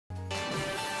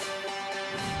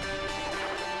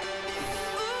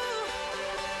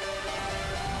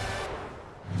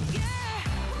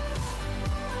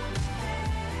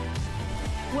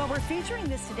We're featuring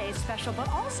this today's special, but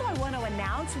also I want to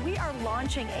announce we are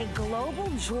launching a global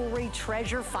jewelry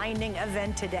treasure finding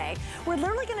event today. We're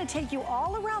literally going to take you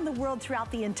all around the world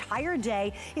throughout the entire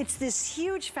day. It's this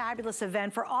huge, fabulous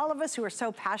event for all of us who are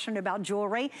so passionate about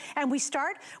jewelry. And we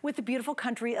start with the beautiful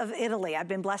country of Italy. I've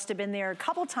been blessed to have been there a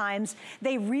couple times.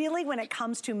 They really, when it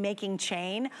comes to making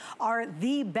chain, are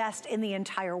the best in the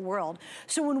entire world.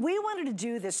 So when we wanted to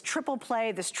do this triple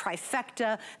play, this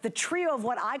trifecta, the trio of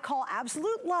what I call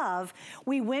absolute love,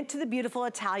 we went to the beautiful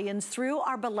Italians through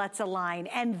our Bellezza line,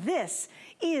 and this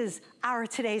is our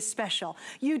today's special.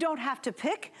 You don't have to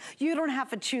pick. You don't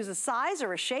have to choose a size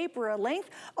or a shape or a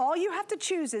length. All you have to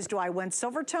choose is, do I want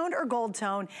silver tone or gold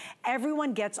tone?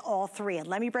 Everyone gets all three, and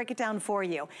let me break it down for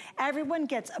you. Everyone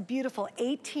gets a beautiful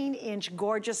 18-inch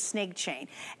gorgeous snake chain.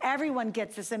 Everyone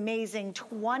gets this amazing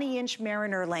 20-inch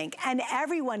mariner link, and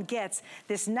everyone gets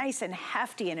this nice and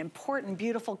hefty and important,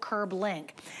 beautiful curb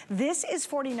link. This is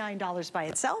 $49 by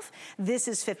itself. This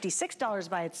is $56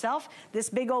 by itself. This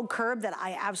big old curb that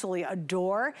I absolutely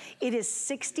adore, it is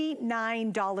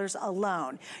 $69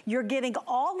 alone. You're getting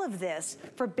all of this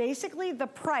for basically the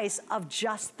price of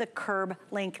just the curb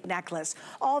link necklace.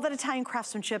 All that Italian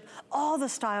craftsmanship, all the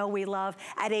style we love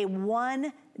at a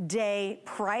one-day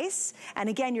price. And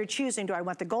again, you're choosing, do I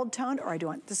want the gold tone or do I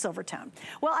want the silver tone?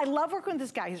 Well, I love working with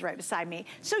this guy who's right beside me.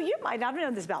 So you might not have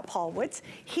known this about Paul Woods.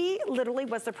 He literally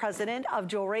was the president of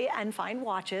jewelry and fine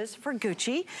watches for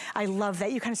Gucci. I love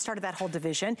that. You kind of started that whole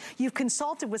division. You've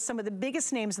consulted with some of the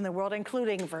biggest names in the world,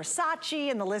 including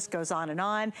Versace, and the list goes on.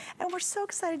 And we're so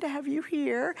excited to have you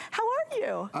here. How are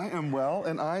you? I am well,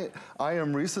 and I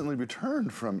am recently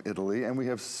returned from Italy, and we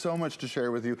have so much to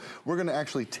share with you. We're going to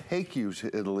actually take you to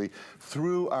Italy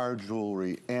through our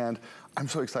jewelry, and I'm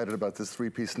so excited about this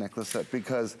three-piece necklace set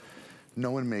because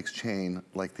no one makes chain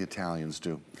like the Italians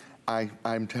do.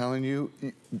 I'm telling you,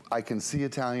 I can see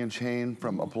Italian chain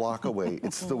from a block away.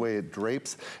 It's the way it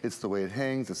drapes, it's the way it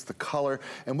hangs, it's the color.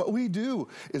 And what we do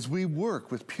is we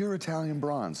work with pure Italian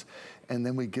bronze, and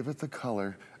then we give it the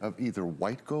color of either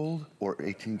white gold or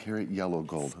 18-karat yellow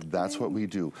gold. That's what we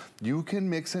do. You can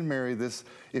mix and marry this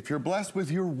if you're blessed with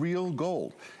your real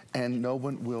gold, and no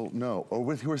one will know. Or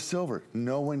with your silver,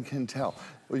 no one can tell.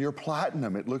 Or your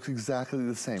platinum, it looks exactly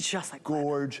the same. Just like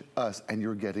gorgeous, and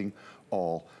you're getting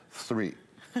all three.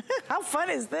 How fun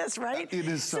is this, right? It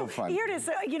is so fun. Here it is.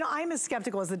 You know, I'm as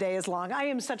skeptical as the day is long. I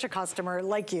am such a customer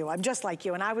like you. I'm just like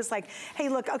you. And I was like, hey,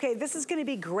 look, okay, this is going to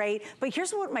be great. But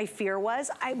here's what my fear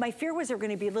was. My fear was there were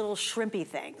going to be little shrimpy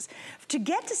things. To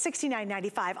get to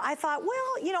 $69.95, I thought,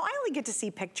 well, you know, I only get to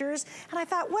see pictures. And I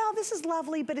thought, well, this is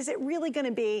lovely, but is it really going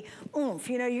to be oomph?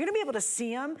 You know, you're going to be able to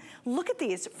see them. Look at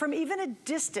these. From even a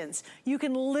distance, you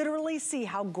can literally see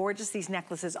how gorgeous these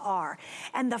necklaces are.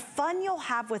 And the fun you'll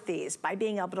have with these by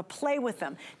being able to play with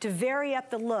them, to vary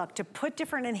up the look, to put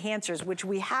different enhancers, which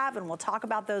we have, and we'll talk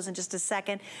about those in just a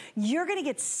second. You're gonna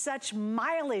get such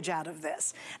mileage out of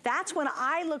this. That's when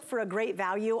I look for a great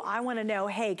value. I wanna know,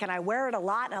 hey, can I wear it a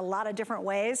lot in a lot of different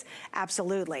ways?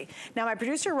 Absolutely. Now, my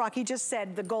producer, Rocky, just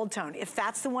said the gold tone. If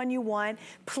that's the one you want,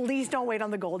 please don't wait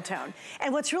on the gold tone.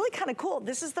 And what's really kind of cool,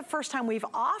 this is the first time we've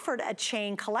offered a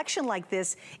chain collection like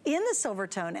this in the silver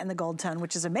tone and the gold tone,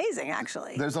 which is amazing,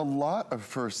 actually. There's a lot of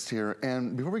firsts here,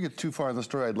 and before we get too far in the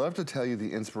story, I'd love to tell you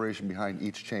the inspiration behind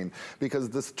each chain, because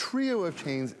this trio of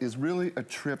chains is really a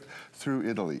trip through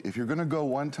Italy. If you're gonna go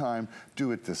one time,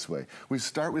 do it this way. We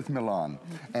start with Milan,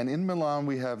 and in Milan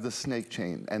we have the snake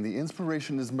chain, and the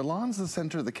inspiration is Milan's the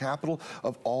center, the capital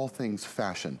of all things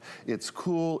fashion. It's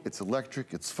cool, it's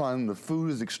electric, it's fun, the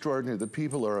food is extraordinary, the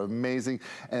people are amazing,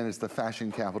 and it's the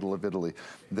fashion capital of Italy.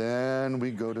 Then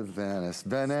we go to Venice,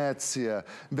 Venezia.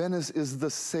 Venice is the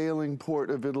sailing port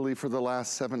of Italy for the last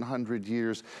 700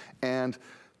 years, and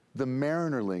the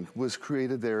Mariner Link was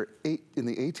created there in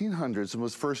the 1800s and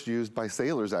was first used by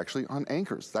sailors actually on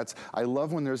anchors. I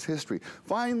love when there's history.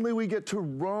 Finally, we get to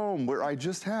Rome, where I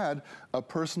just had a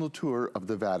personal tour of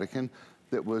the Vatican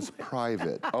that was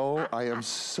private. Oh, I am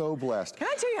so blessed. Can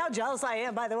I tell you how jealous I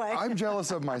am, by the way? I'm jealous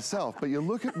of myself, but you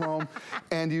look at Rome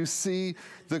and you see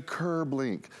the curb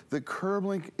link. The curb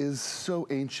link is so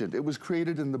ancient. It was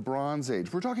created in the Bronze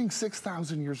Age. We're talking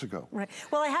 6,000 years ago. Right.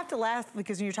 Well, I have to laugh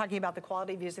because when you're talking about the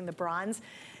quality of using the bronze,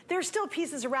 there's still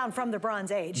pieces around from the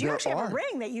Bronze Age. You actually have a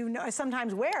ring that you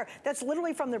sometimes wear that's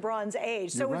literally from the Bronze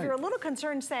Age. So if you're a little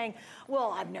concerned saying,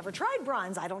 well, I've never tried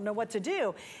bronze, I don't know what to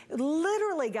do.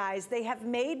 Literally, guys, they have have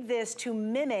made this to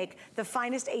mimic the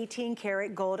finest 18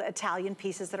 karat gold Italian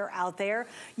pieces that are out there,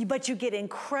 but you get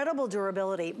incredible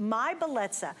durability. My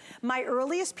Bellezza, my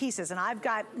earliest pieces, and I've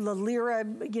got La Lira,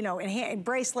 you know, and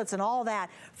bracelets and all that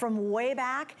from way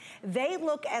back, they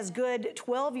look as good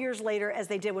 12 years later as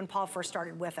they did when Paul first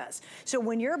started with us. So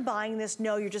when you're buying this,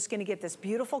 know you're just gonna get this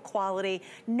beautiful quality.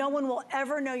 No one will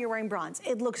ever know you're wearing bronze.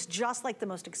 It looks just like the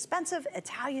most expensive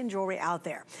Italian jewelry out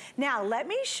there. Now, let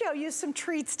me show you some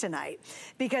treats tonight,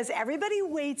 because everybody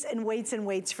waits and waits and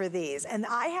waits for these. And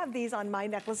I have these on my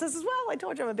necklaces as well. I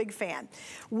told you I'm a big fan.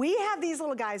 We have these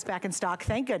little guys back in stock,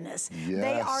 thank goodness. Yes.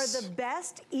 They are the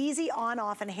best easy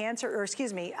on-off enhancer, or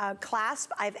excuse me,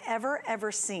 clasp I've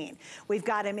ever seen. We've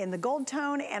got them in the gold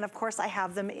tone, and of course I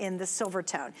have them in the silver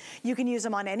tone. You can use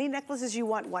them on any necklaces you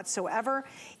want whatsoever.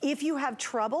 If you have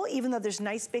trouble, even though there's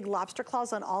nice big lobster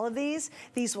claws on all of these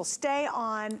will stay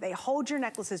on. They hold your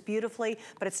necklaces beautifully,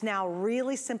 but it's now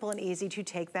really simple and easy to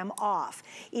take them off.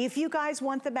 If you guys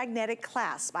want the magnetic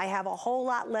clasp, I have a whole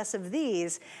lot less of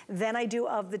these than I do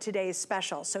of the today's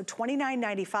special. So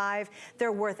 $29.95,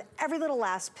 they're worth every little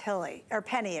last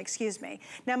penny, excuse me.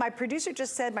 Now my producer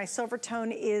just said my silver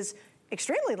tone is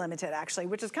extremely limited actually,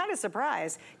 which is kind of a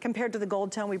surprise compared to the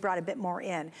gold tone. We brought a bit more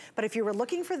in. But if you were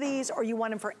looking for these, or you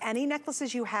want them for any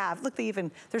necklaces you have, look,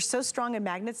 they're so strong in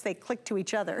magnets, they click to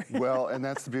each other. Well, and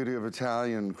that's the beauty of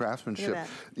Italian craftsmanship.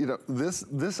 You know,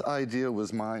 this idea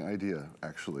was my idea,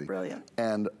 actually. Brilliant.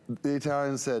 And the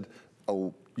Italians said,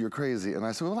 oh, you're crazy. And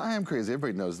I said, well, I am crazy.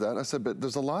 Everybody knows that. I said, but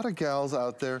there's a lot of gals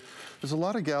out there,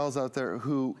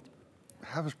 who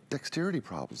have dexterity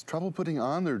problems, trouble putting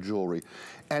on their jewelry.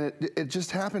 And it just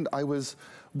happened. I was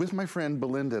with my friend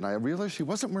Belinda, and I realized she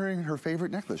wasn't wearing her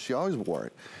favorite necklace. She always wore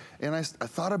it. And I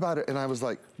thought about it, and I was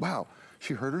like, wow,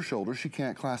 she hurt her shoulder, she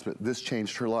can't clasp it. This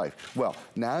changed her life. Well,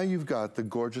 now you've got the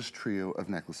gorgeous trio of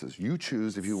necklaces. You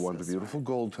choose if you want the beautiful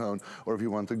gold tone or if you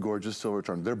want the gorgeous silver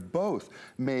tone. They're both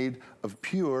made of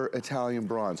pure Italian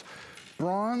bronze.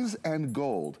 Bronze and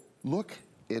gold look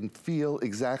and feel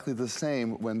exactly the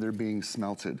same when they're being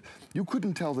smelted. You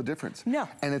couldn't tell the difference. No.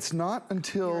 And it's not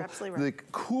until the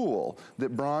cool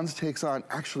that bronze takes on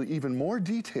actually even more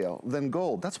detail than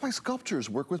gold. That's why sculptors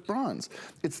work with bronze.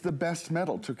 It's the best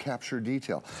metal to capture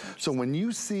detail. So when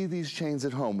you see these chains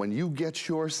at home, when you get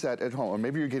your set at home, or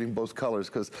maybe you're getting both colors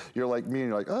because you're like me and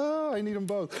you're like, oh, I need them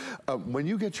both. When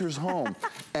you get yours home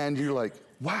and you're like,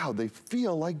 wow, they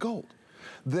feel like gold.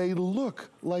 They look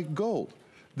like gold.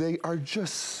 They are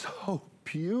just so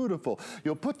beautiful.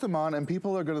 You'll put them on and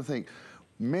people are gonna think,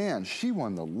 man, she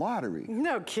won the lottery.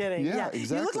 No kidding. Yeah,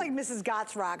 exactly. You look like Mrs.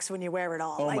 Gotts Rocks when you wear it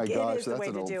all. Oh like, my gosh, it is the way that's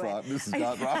an to old do thought. it. Mrs.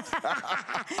 Gotts Rocks.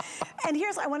 And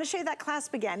I want to show you that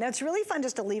clasp again. Now it's really fun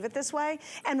just to leave it this way.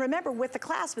 And remember, with the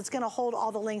clasp, it's gonna hold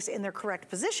all the links in their correct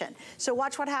position. So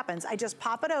watch what happens. I just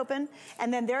pop it open,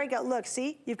 and then there you go. Look,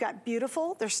 see, you've got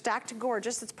beautiful, they're stacked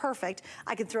gorgeous, it's perfect.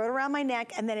 I can throw it around my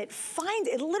neck, and then it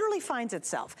literally finds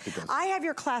itself. I have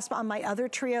your clasp on my other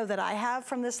trio that I have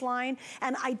from this line,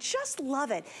 and I just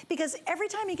love it, because every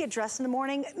time you get dressed in the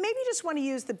morning, maybe you just want to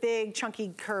use the big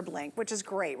chunky curb link, which is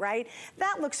great, right?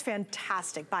 That looks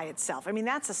fantastic by itself. I mean,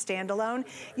 that's a standalone.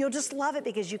 You'll just love it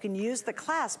because you can use the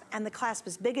clasp, and the clasp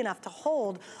is big enough to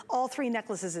hold all three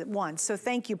necklaces at once. So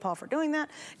thank you, Paul, for doing that,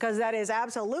 because that is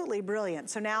absolutely brilliant.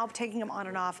 So now taking them on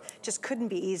and off just couldn't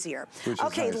be easier.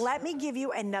 Okay, nice. Let me give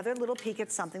you another little peek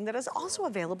at something that is also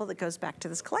available that goes back to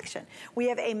this collection. We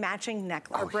have a matching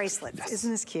necklace or bracelet. Yes.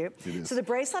 Isn't this cute? It is. So the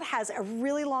bracelet has a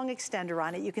really long extender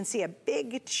on it. You can see a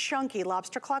big chunky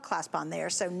lobster claw clasp on there,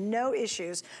 so no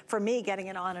issues for me getting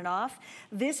it on and off.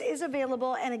 This is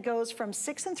available, and it goes from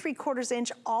 6 3/4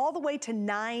 inch all the way to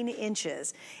 9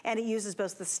 inches, and it uses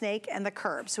both the snake and the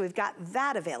curb. So we've got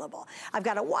that available. I've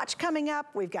got a watch coming up,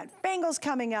 we've got bangles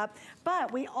coming up,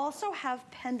 but we also have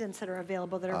pendants that are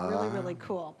available that are really, really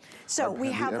cool. So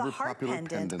we have the heart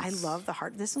pendant. I love the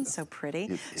heart. This one's so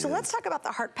pretty. So let's talk about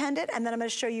the heart pendant, and then I'm going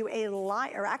to show you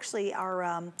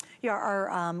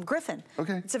our griffin.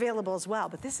 Okay. It's available as well,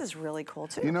 but this is really cool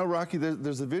too. You know, Rocky,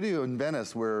 there's a video in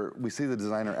Venice where we see the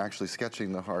designer actually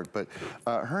sketching the heart, but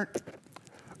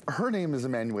her name is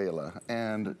Emanuela,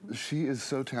 and she is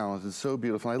so talented, so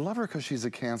beautiful. I love her because she's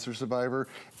a cancer survivor,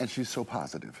 and she's so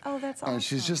positive. Oh, that's awesome. And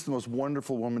she's just the most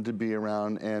wonderful woman to be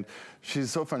around, and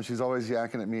she's so fun. She's always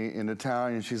yakking at me in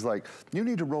Italian, and she's like, you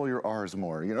need to roll your R's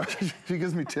more, you know? She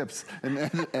gives me tips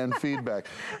and feedback.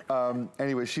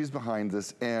 Anyway, she's behind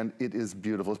this, and it is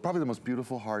beautiful. It's probably the most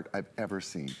beautiful heart I've ever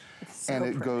seen. And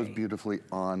it goes beautifully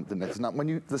on the necklace. Now,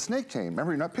 the snake chain,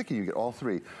 remember, you're not picking, you get all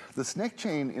three. The snake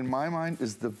chain, in my mind,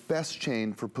 is the best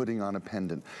chain for putting on a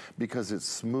pendant because it's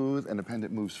smooth and the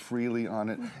pendant moves freely on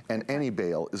it, and any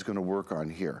bail is going to work on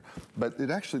here. But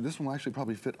this one will actually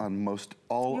probably fit on most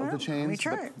all of the chains.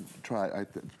 Let me try it.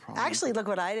 Actually, look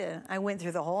what I did. I went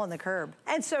through the hole in the curb.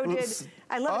 And so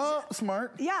I love it. Oh,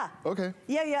 smart. Yeah. Okay.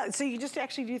 Yeah. So you just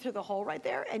actually do through the hole right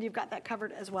there, and you've got that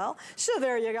covered as well. So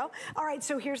there you go. All right,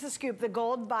 so here's the scoop. The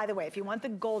gold, by the way, if you want the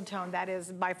gold tone, that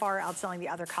is by far outselling the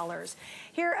other colors.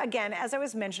 Here, again, as I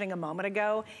was mentioning a moment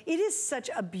ago, it is such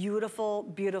a beautiful,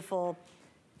 beautiful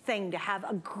thing to have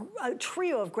a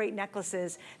trio of great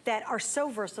necklaces that are so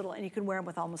versatile and you can wear them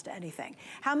with almost anything.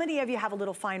 How many of you have a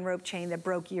little fine rope chain that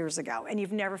broke years ago and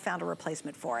you've never found a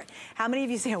replacement for it? How many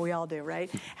of you say, oh, we all do, right?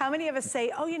 How many of us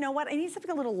say, oh, you know what, I need something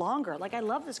a little longer. Like, I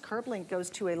love this curb length goes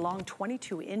to a long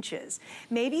 22 inches.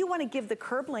 Maybe you want to give the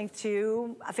curb length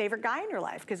to a favorite guy in your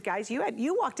life, because guys,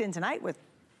 you walked in tonight with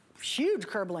huge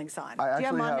curb lengths on. I do you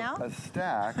have them on now? a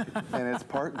stack, and it's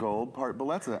part gold, part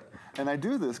Bellezza. And I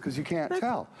do this because you can't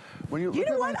tell. When you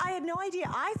know what? I had no idea.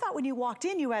 I thought when you walked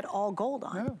in, you had all gold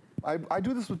on. No, I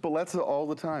do this with Bellezza all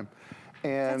the time.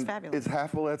 And that's fabulous. It's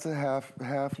half Bellezza,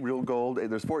 half real gold.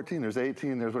 There's 14, there's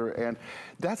 18, there's whatever. And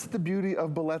that's the beauty of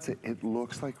Bellezza. It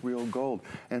looks like real gold.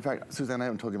 And in fact, Suzanne, I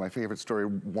haven't told you my favorite story.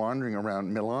 Wandering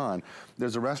around Milan,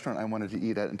 there's a restaurant I wanted to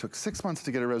eat at and took 6 months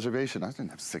to get a reservation. I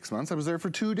didn't have 6 months. I was there for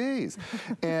 2 days.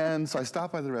 And so I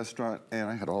stopped by the restaurant and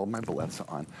I had all my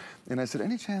Bellezza on. And I said,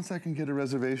 any chance I can get a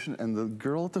reservation? And the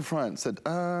girl at the front said,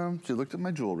 she looked at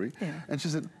my jewelry and she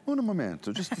said, un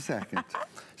momento, just a second.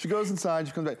 She goes inside,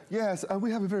 she comes back, yes, we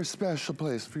have a very special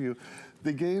place for you.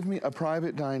 They gave me a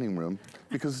private dining room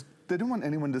because they didn't want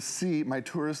anyone to see my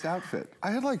tourist outfit.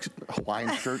 I had like a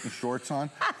Hawaiian shirt and shorts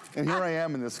on, and here I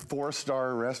am in this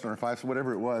 4-star restaurant, or 5,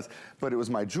 whatever it was, but it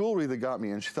was my jewelry that got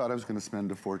me, and she thought I was gonna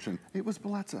spend a fortune. It was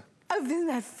Bellezza. Oh, isn't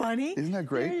that funny? Isn't that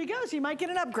great? There you go. So you might get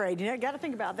an upgrade. You got to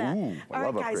think about that. Ooh, all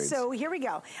right, guys. Upgrades. So here we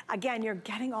go. Again, you're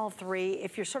getting all three.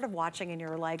 If you're sort of watching and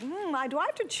you're like, do I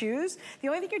have to choose? The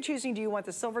only thing you're choosing, do you want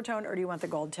the silver tone or do you want the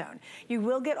gold tone? You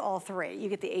will get all three. You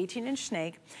get the 18-inch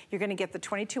snake. You're going to get the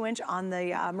 22-inch on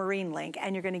the marine link,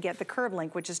 and you're going to get the curb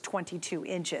link, which is 22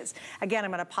 inches. Again,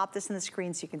 I'm going to pop this in the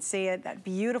screen so you can see it. That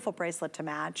beautiful bracelet to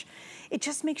match. It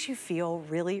just makes you feel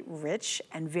really rich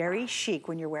and very chic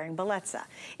when you're wearing Bellezza.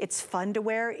 It's fun to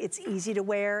wear. It's easy to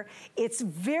wear. It's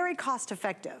very cost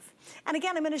effective. And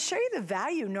again, I'm going to show you the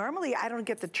value. Normally, I don't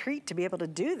get the treat to be able to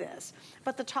do this,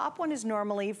 but the top one is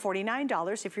normally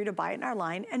 $49 if you're to buy it in our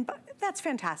line, and that's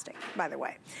fantastic, by the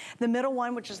way. The middle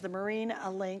one, which is the marine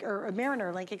link, or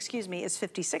mariner link, excuse me, is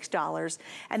 $56,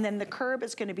 and then the curb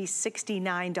is going to be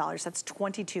 $69. That's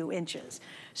 22 inches.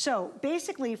 So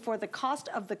basically, for the cost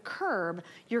of the curb,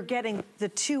 you're getting the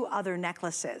two other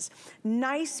necklaces.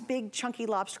 Nice, big, chunky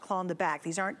lobster claw on the back.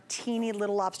 These aren't teeny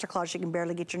little lobster claws you can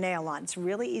barely get your nail on. It's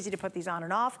really easy to put these on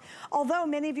and off, although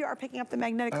many of you are picking up the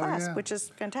magnetic clasp, which is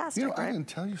fantastic, right? I didn't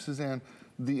tell you, Suzanne,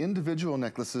 the individual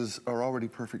necklaces are already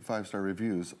perfect 5-star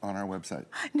reviews on our website.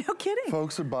 No kidding.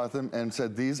 Folks have bought them and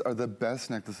said, these are the best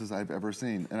necklaces I've ever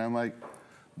seen. And I'm like,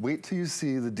 wait till you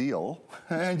see the deal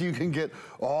and you can get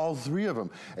all three of them.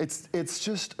 It's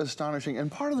just astonishing. And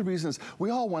part of the reason is we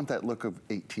all want that look of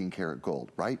 18 karat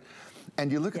gold, right? And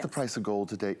you look at the price of gold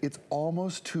today, it's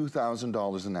almost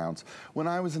 $2,000 an ounce. When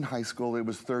I was in high school, it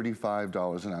was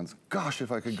 $35 an ounce. Gosh,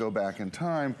 if I could go back in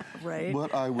time,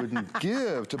 what I wouldn't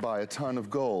give to buy a ton of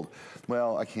gold.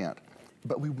 Well, I can't.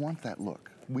 But we want that look.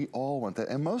 We all want that.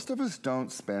 And most of us don't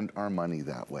spend our money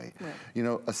that way. Right. You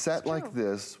know, a set like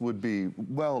this would be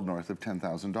well north of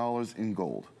 $10,000 in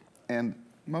gold. And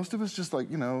most of us just like,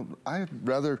 you know, I'd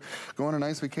rather go on a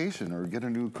nice vacation or get a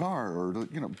new car or,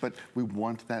 you know, but we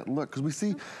want that look because we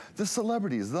see the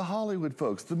celebrities, the Hollywood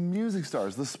folks, the music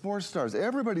stars, the sports stars,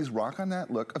 everybody's rocking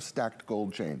that look of stacked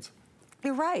gold chains.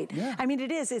 You're right. Yeah. I mean,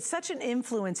 it is. It's such an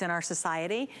influence in our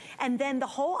society. And then the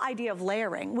whole idea of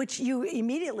layering, which you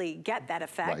immediately get that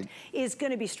effect, is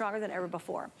going to be stronger than ever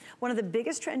before. One of the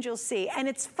biggest trends you'll see, and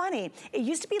it's funny, it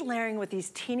used to be layering with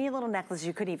these teeny little necklaces,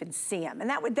 you couldn't even see them. And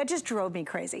that just drove me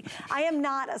crazy. I am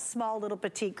not a small little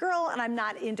petite girl, and I'm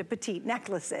not into petite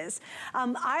necklaces.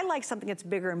 I like something that's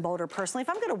bigger and bolder personally. If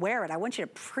I'm going to wear it, I want you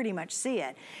to pretty much see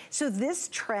it. So this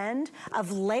trend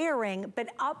of layering,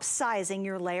 but upsizing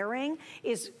your layering,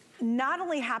 is not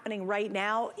only happening right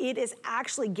now, it is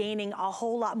actually gaining a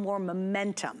whole lot more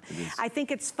momentum. I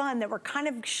think it's fun that we're kind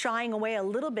of shying away a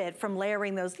little bit from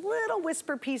layering those little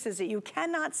whisper pieces that you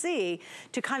cannot see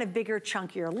to kind of bigger,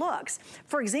 chunkier looks.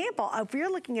 For example, if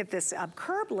you're looking at this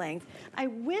curb length, I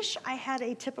wish I had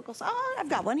a typical, oh, I've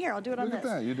got one here, I'll do it on this. Look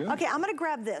at that, you do. Okay, I'm gonna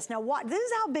grab this. Now, this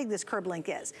is how big this curb length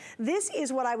is. This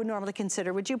is what I would normally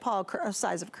consider, would you, Paul, a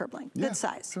size of curb length? Yeah, good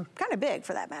size. sure. Kind of big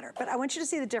for that matter. But I want you to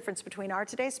see the difference between our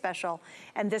today's special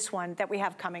and this one that we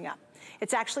have coming up.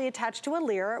 It's actually attached to a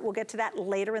lyre. We'll get to that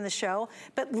later in the show.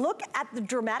 But look at the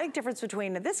dramatic difference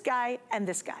between this guy and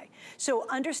this guy. So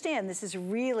understand, this is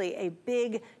really a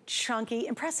big, chunky,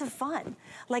 impressive fun.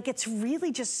 Like, it's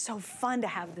really just so fun to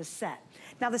have this set.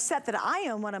 Now, the set that I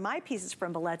own, one of my pieces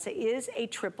from Bellezza, is a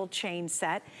triple chain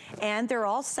set, and they're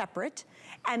all separate.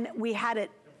 And we had it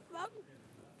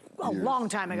a long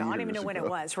time ago. I don't even know when it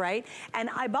was, right? And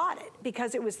I bought it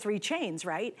because it was 3 chains,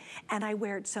 right? And I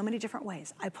wear it so many different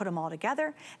ways. I put them all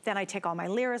together, then I take all my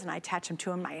lyres and I attach them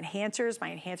to them, my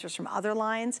enhancers from other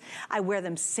lines. I wear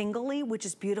them singly, which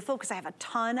is beautiful because I have a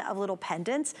ton of little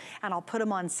pendants, and I'll put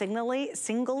them on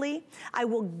singly. I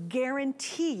will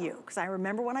guarantee you, because I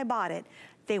remember when I bought it,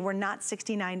 they were not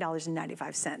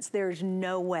 $69.95. There's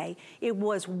no way. It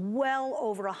was well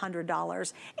over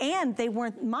 $100. And they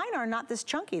weren't, mine are not this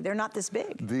chunky. They're not this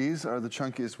big. These are the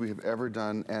chunkiest we have ever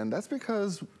done. And that's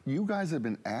because you guys have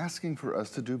been asking for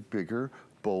us to do bigger,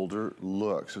 bolder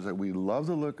looks. So that we love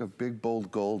the look of big, bold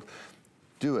gold.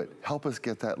 Do it. Help us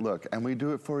get that look. And we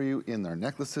do it for you in our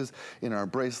necklaces, in our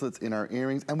bracelets, in our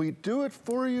earrings. And we do it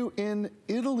for you in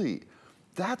Italy.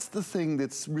 That's the thing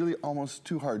that's really almost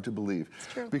too hard to believe.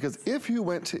 It's true. Because if you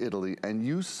went to Italy and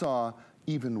you saw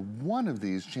even one of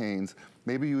these chains,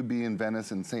 maybe you would be in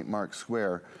Venice in St. Mark's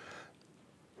Square,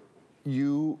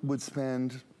 you would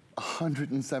spend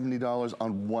 $170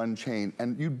 on one chain,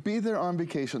 and you'd be there on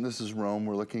vacation. This is Rome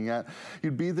we're looking at.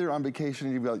 You'd be there on vacation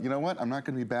and you'd be like, you know what, I'm not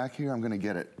gonna be back here, I'm gonna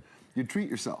get it. You treat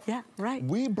yourself. Yeah, right.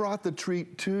 We brought the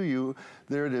treat to you.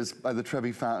 There it is by the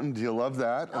Trevi Fountain. Do you love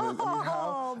that?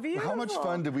 How much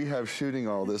fun did we have shooting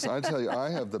all this? I tell you, I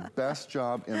have the best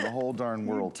job in the whole darn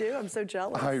world. You do? I'm so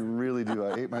jealous. I really do.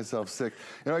 I ate myself sick.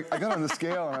 You know, I got on the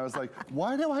scale and I was like,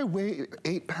 why do I weigh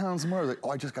 8 pounds more? I was like, oh,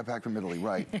 I just got back from Italy,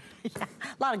 right? Yeah, a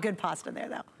lot of good pasta there,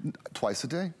 though. Twice a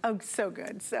day. Oh, so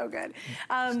good, so good.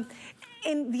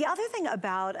 And the other thing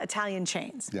about Italian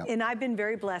chains, and I've been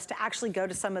very blessed to actually go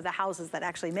to some of the houses that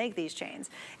actually make these chains,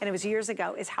 and it was years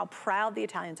ago, is how proud the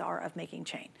Italians are of making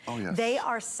chain. Oh, yes. They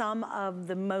are some of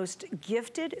the most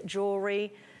gifted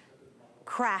jewelry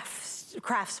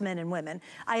craftsmen and women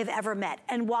I have ever met.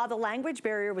 And while the language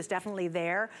barrier was definitely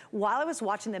there, while I was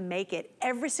watching them make it,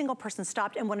 every single person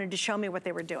stopped and wanted to show me what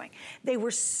they were doing. They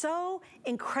were so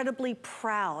incredibly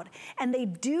proud, and they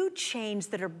do chains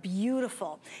that are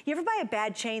beautiful. You ever buy a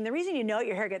bad chain, the reason you know it,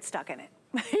 your hair gets stuck in it.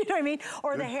 You know what I mean?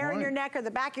 Or the hair in your neck or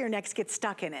the back of your neck gets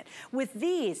stuck in it. With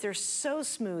these, they're so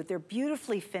smooth, they're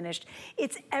beautifully finished.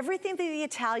 It's everything that the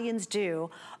Italians do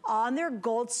on their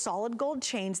gold, solid gold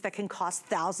chains that can cost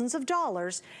thousands of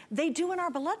dollars, they do in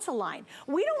our Bellezza line.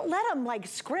 We don't let them like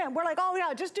scrimp. We're like, oh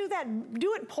yeah, just do that,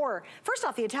 do it poor. First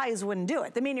off, the Italians wouldn't do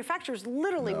it. The manufacturers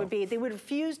literally they would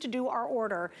refuse to do our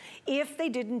order if they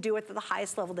didn't do it to the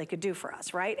highest level they could do for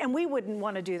us, right? And we wouldn't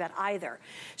want to do that either.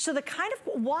 So the kind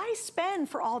of, why spend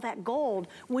for all that gold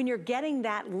when you're getting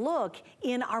that look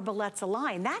in our Bellezza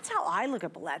line? That's how I look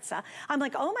at Bellezza. I'm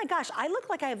like, oh my gosh, I look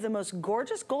like I have the most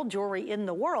gorgeous gold jewelry in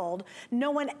the world. No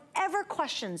one ever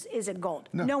questions, is it gold?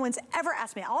 No one's ever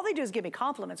asked me. All they do is give me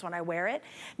compliments when I wear it.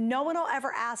 No one will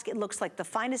ever ask. It looks like the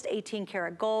finest 18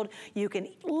 karat gold. You can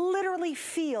literally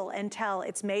feel and tell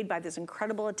it's made by these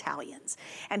incredible Italians.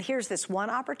 And here's this one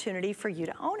opportunity for you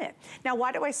to own it. Now,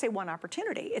 why do I say one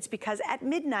opportunity? It's because at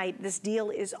midnight, this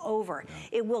deal is over.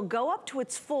 It will go up to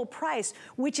its full price,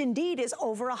 which indeed is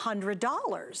over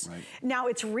 $100. Right. Now,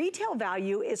 its retail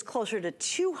value is closer to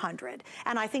 $200,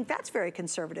 and I think that's very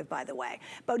conservative, by the way.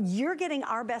 But you're getting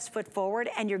our best foot forward,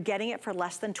 and you're getting it for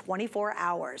less than 24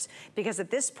 hours. Because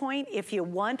at this point, if you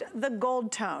want the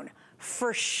gold tone,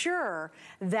 for sure,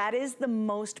 that is the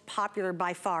most popular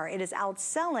by far. It is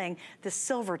outselling the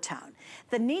silver tone.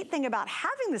 The neat thing about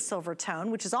having the silver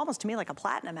tone, which is almost to me like a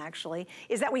platinum actually,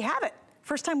 is that we have it.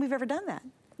 First time we've ever done that.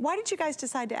 Why did you guys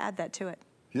decide to add that to it?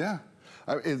 Yeah.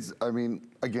 I mean,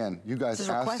 again, you guys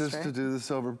asked us to do the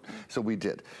silver, so we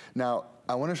did. Now,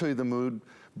 I want to show you the mood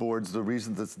boards, the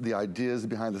reasons, the ideas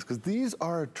behind this, because these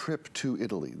are a trip to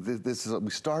Italy. We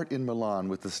start in Milan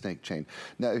with the snake chain.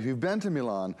 Now, if you've been to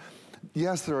Milan,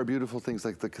 Yes, there are beautiful things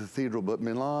like the cathedral, but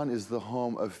Milan is the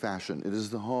home of fashion. It is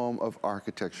the home of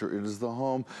architecture. It is the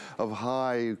home of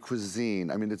high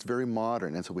cuisine. I mean, it's very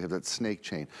modern, and so we have that snake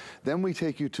chain. Then we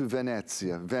take you to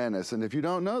Venezia, Venice, and if you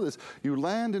don't know this, you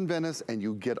land in Venice and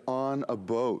you get on a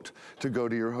boat to go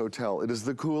to your hotel. It is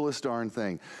the coolest darn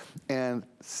thing. And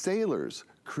sailors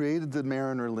created the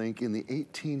Mariner link in the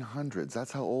 1800s.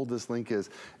 That's how old this link is,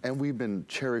 and we've been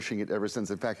cherishing it ever since.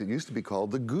 In fact, it used to be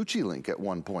called the Gucci link at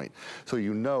one point, so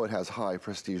you know it has high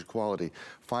prestige quality.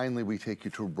 Finally, we take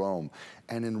you to Rome,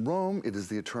 and in Rome, it is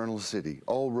the eternal city.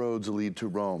 All roads lead to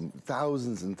Rome.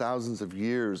 Thousands and thousands of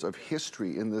years of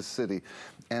history in this city,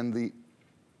 and the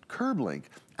curb link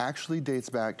actually dates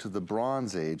back to the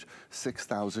Bronze Age,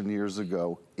 6,000 years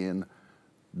ago in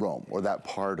Rome, or that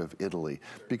part of Italy,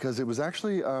 because it was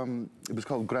actually, it was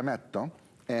called grammetto,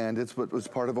 and it's what was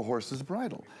part of a horse's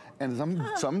bridle. And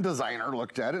some designer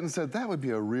looked at it and said, that would be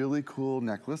a really cool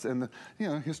necklace, and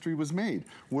history was made.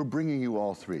 We're bringing you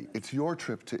all three. It's your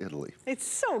trip to Italy. It's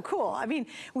so cool. I mean,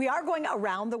 we are going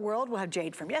around the world. We'll have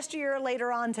Jade from yesteryear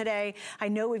later on today. I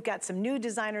know we've got some new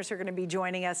designers who are gonna be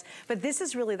joining us, but this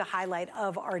is really the highlight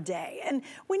of our day. And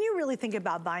when you really think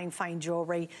about buying fine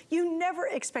jewelry, you never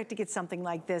expect to get something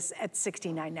like this at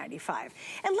 $69.95.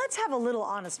 And let's have a little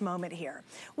honest moment here.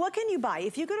 What can you buy?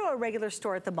 If you go to a regular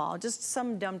store at the mall, just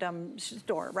some dum-dum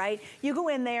store, right? You go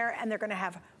in there and they're gonna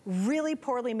have really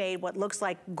poorly made what looks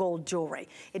like gold jewelry.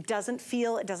 It doesn't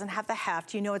feel, it doesn't have the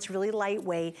heft, you know it's really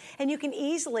lightweight, and you can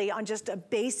easily, on just a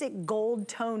basic gold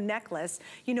tone necklace,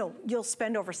 you'll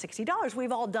spend over $60.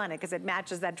 We've all done it because it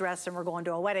matches that dress and we're going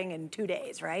to a wedding in 2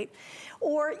 days, right?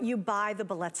 Or you buy the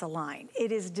Bellezza line.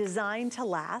 It is designed to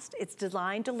last, it's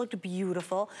designed to look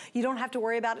beautiful. You don't have to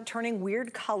worry about it turning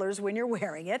weird colors when you're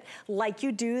wearing it, like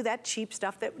you do that cheap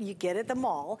stuff that you get at the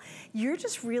mall. You're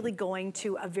just really going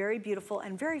to a very beautiful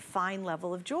and very fine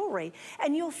level of jewelry,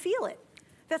 and you'll feel it.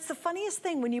 That's the funniest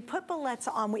thing, when you put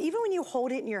Bellezza on, even when you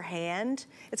hold it in your hand,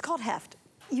 it's called heft.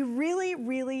 You really,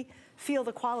 really feel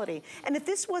the quality. And if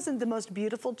this wasn't the most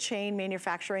beautiful chain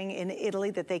manufacturing in Italy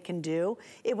that they can do,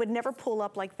 it would never pull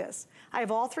up like this. I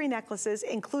have all three necklaces,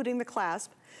 including the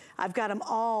clasp. I've got them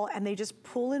all, and they just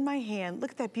pull in my hand.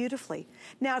 Look at that beautifully.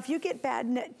 Now, if you get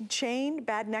bad chain,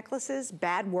 bad necklaces,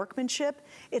 bad workmanship,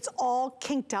 it's all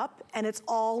kinked up, and it's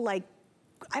all like,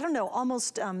 I don't know,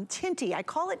 almost tinty. I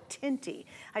call it tinty.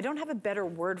 I don't have a better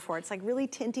word for it. It's like really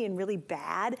tinty and really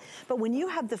bad. But when you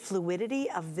have the fluidity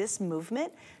of this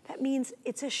movement, that means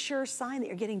it's a sure sign that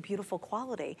you're getting beautiful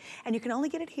quality. And you can only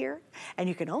get it here, and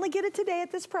you can only get it today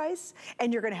at this price,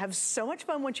 and you're gonna have so much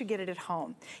fun once you get it at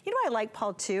home. You know what I like,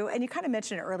 Paul, too, and you kind of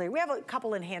mentioned it earlier, we have a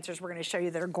couple enhancers we're gonna show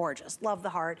you that are gorgeous. Love the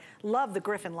heart, love the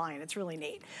Griffin line, it's really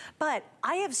neat. But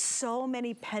I have so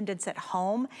many pendants at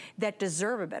home that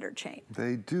deserve a better chain.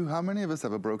 They do. How many of us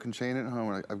have a broken chain at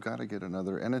home? I've got to get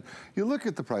another. And then you look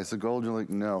at the price of gold, you're like,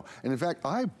 no. And in fact,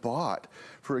 I bought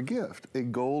for a gift a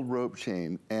gold rope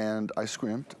chain, and I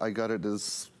scrimped. I got it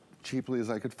as cheaply as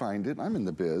I could find it. I'm in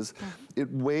the biz.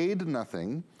 It weighed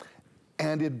nothing,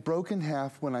 and it broke in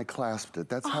half when I clasped it.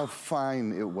 That's how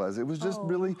fine it was. It was just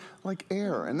really like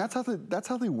air. And that's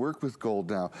how they work with gold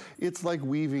now. It's like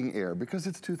weaving air, because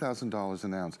it's $2,000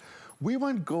 an ounce. We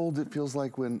want gold that feels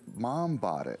like when Mom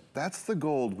bought it. That's the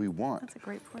gold we want. That's a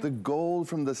great point. The gold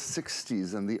from the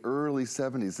 60s and the early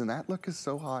 70s, and that look is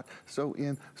so hot, so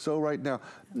in, so right now.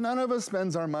 None of us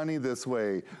spends our money this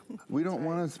way. We don't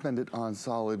want to spend it on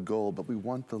solid gold, but we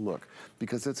want the look,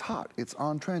 because it's hot, it's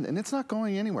on trend, and it's not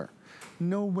going anywhere.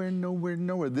 Nowhere, nowhere,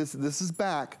 nowhere. This is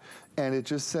back, and it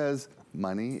just says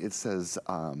money, it says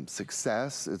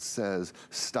success, it says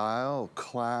style,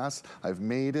 class, I've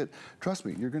made it. Trust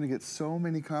me, you're gonna get so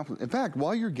many compliments. In fact,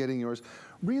 while you're getting yours,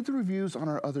 read the reviews on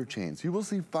our other chains. You will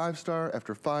see 5-star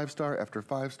after 5-star after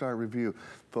 5-star review.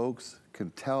 Folks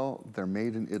can tell they're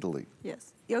made in Italy.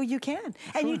 Yes. Oh, you can.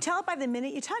 And you tell it by the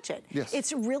minute you touch it. Yes.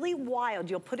 It's really wild.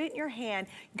 You'll put it in your hand.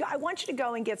 I want you to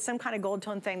go and get some kind of gold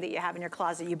tone thing that you have in your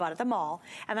closet you bought at the mall.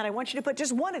 And then I want you to put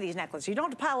just one of these necklaces. You don't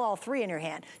have to pile all three in your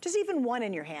hand. Just even one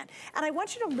in your hand. And I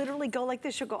want you to literally go like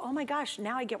this. You'll go, oh my gosh,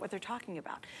 now I get what they're talking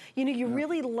about. You know, you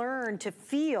really learn to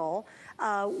feel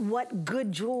what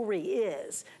good jewelry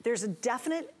is. There's a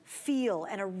definite feel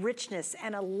and a richness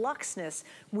and a luxness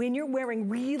when you're wearing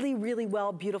really, really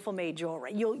well, beautiful made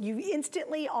jewelry. You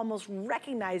instantly almost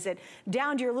recognize it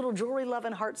down to your little jewelry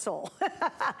loving heart soul.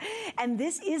 And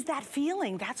this is that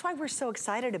feeling. That's why we're so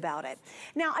excited about it.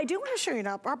 Now, I do want to show you,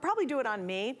 I'll probably do it on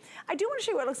me. I do want to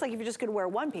show you what it looks like if you're just going to wear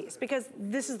one piece, because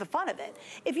this is the fun of it.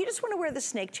 If you just want to wear the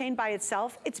snake chain by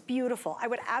itself, it's beautiful. I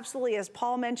would absolutely, as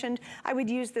Paul mentioned, I would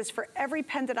use this for every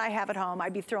pendant I have at home.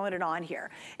 I'd be throwing it on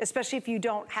here, especially if you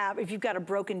don't have have, if you've got a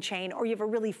broken chain or you have a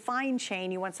really fine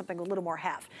chain, you want something a little more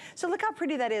heft. So look how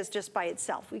pretty that is just by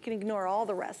itself. We can ignore all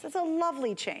the rest. It's a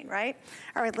lovely chain, right?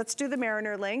 All right, let's do the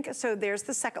Mariner link. So there's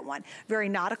the second one. Very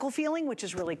nautical feeling, which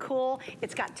is really cool.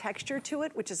 It's got texture to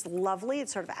it, which is lovely. It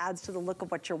sort of adds to the look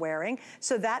of what you're wearing.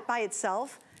 So that by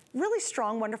itself, really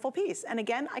strong, wonderful piece. And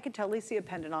again, I could totally see a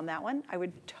pendant on that one. I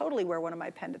would totally wear one of my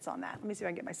pendants on that. Let me see if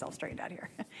I can get myself straightened out here.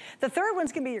 The third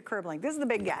one's gonna be your curb link. This is the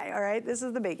big guy, all right? This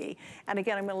is the biggie. And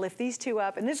again, I'm gonna lift these two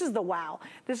up, and this is the wow.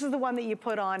 This is the one that you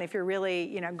put on if you're really,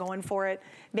 you know, going for it.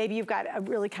 Maybe you've got a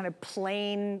really kind of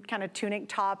plain kind of tunic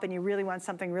top and you really want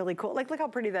something really cool. Like, look how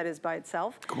pretty that is by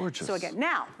itself. Gorgeous. So again,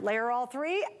 now, layer all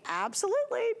three?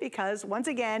 Absolutely, because once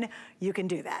again, you can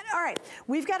do that. All right,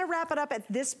 we've got to wrap it up at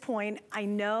this point. I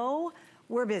know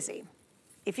we're busy.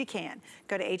 If you can,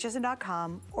 go to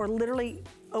hsn.com or literally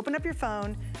open up your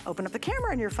phone, open up the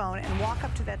camera on your phone and walk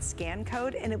up to that scan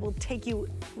code and it will take you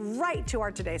right to our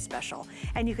today's special.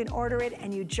 And you can order it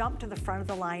and you jump to the front of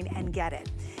the line and get it.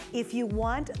 If you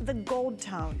want the gold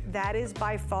tone, that is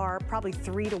by far probably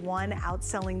 3-to-1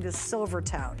 outselling the silver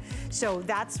tone. So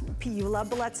that's, you love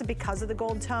Bellezza because of the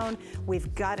gold tone.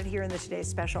 We've got it here in the today's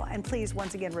special. And please,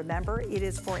 once again, remember, it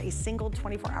is for a single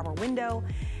 24-hour window.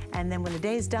 And then when the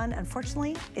day is done,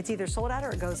 unfortunately, it's either sold out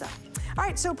or it goes up. All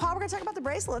right, so Paul, we're gonna talk about the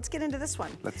bracelet. Let's get into this one.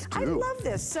 Let's do. I love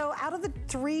this. So out of the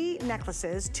 3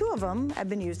 necklaces, 2 of them have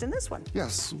been used in this one.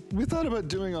 Yes, we thought about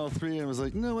doing all 3 and was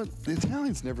like, you know what? The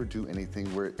Italians never do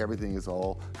anything where everything is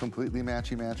all completely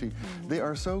matchy-matchy. They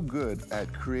are so good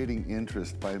at creating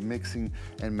interest by mixing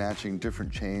and matching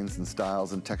different chains and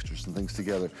styles and textures and things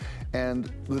together.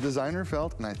 And the designer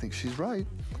felt, and I think she's right,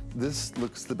 this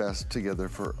looks the best together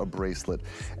for a bracelet.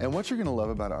 And what you're gonna love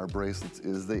about our bracelets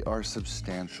is they are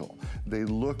substantial. They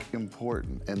look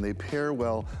important and they pair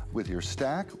well with your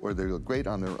stack, or they look great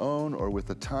on their own or with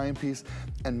a timepiece.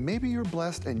 And maybe you're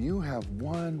blessed and you have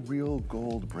one real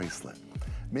gold bracelet.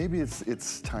 Maybe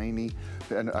it's tiny,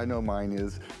 and I know mine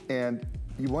is, and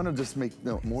you want to just make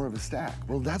more of a stack.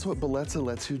 Well, that's what Bellezza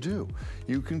lets you do.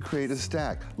 You can create a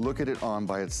stack. Look at it on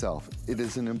by itself. It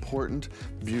is an important,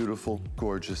 beautiful,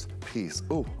 gorgeous piece.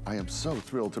 Oh, I am so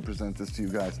thrilled to present this to you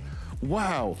guys.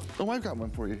 Wow. Oh, I've got one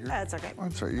for you here. That's okay. Oh,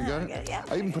 I'm sorry, you got it? Yeah.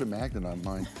 I even put a magnet on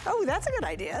mine. Oh, that's a good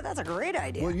idea. That's a great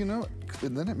idea. Well, you know,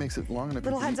 and then it makes it long enough.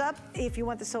 Little heads up, if you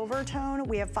want the silver tone,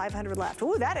 we have 500 left.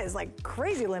 Ooh, that is like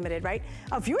crazy limited, right?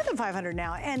 Fewer than 500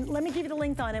 now. And let me give you the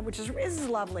length on it, which is this is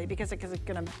lovely because it's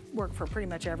gonna work for pretty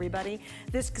much everybody.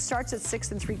 This starts at 6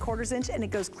 3/4 inch and it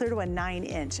goes clear to a 9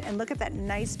 inch. And look at that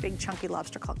nice big chunky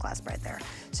lobster claw clasp right there.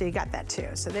 So you got that too.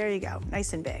 So there you go,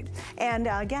 nice and big. And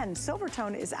again, silver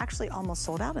tone is actually almost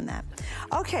sold out in that.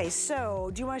 Okay,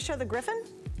 so do you want to show the griffin?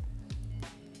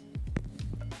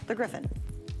 The griffin.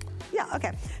 Yeah,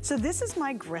 okay. So this is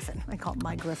my griffin. I call it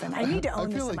my griffin. I need to own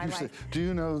this in my life. Do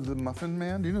you know the Muffin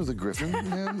Man? Do you know the Griffin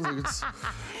Man? Like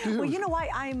well, you know why?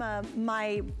 I'm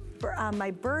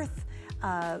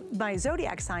my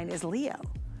zodiac sign is Leo.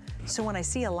 So when I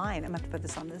see a lion, I'm gonna have to put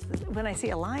this on this. When I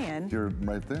see a lion, you're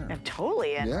right there. I'm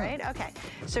totally in, yeah. Right? Okay.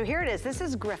 So here it is. This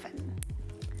is Griffin.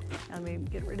 Let me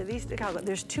get rid of these.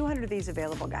 There's 200 of these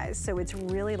available, guys, so it's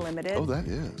really limited. Oh, that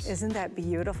is. Isn't that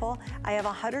beautiful? I have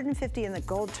 150 in the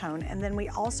gold tone, and then we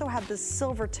also have the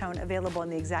silver tone available in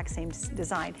the exact same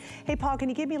design. Hey, Paul, can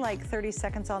you give me like 30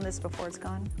 seconds on this before it's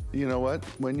gone? You know what?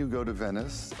 When you go to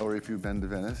Venice, or if you've been to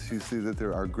Venice, you see that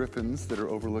there are griffins that are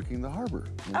overlooking the harbor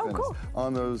in Venice, cool.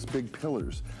 on those big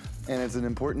pillars. And it's an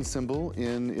important symbol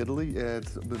in Italy.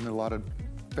 It's been a lot of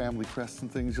family crests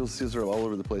and things. You'll see these are all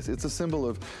over the place. It's a symbol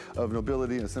of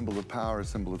nobility, a symbol of power, a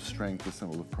symbol of strength, a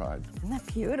symbol of pride. Isn't that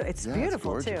beautiful? It's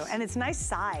beautiful too, and it's nice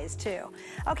size too.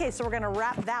 Okay, so we're gonna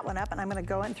wrap that one up and I'm gonna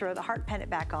go and throw the heart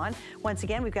pendant back on. Once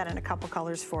again, we've got in a couple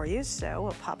colors for you, so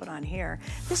we'll pop it on here.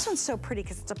 This one's so pretty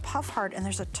because it's a puff heart and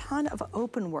there's a ton of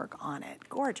open work on it.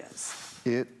 Gorgeous.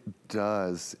 It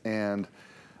does, and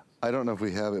I don't know if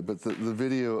we have it, but the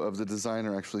video of the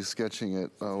designer actually sketching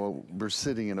it while we're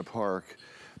sitting in a park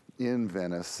in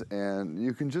Venice, and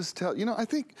you can just tell, you know, I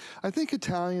think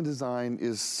Italian design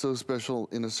is so special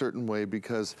in a certain way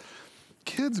because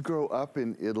kids grow up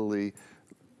in Italy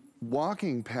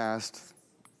walking past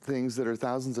things that are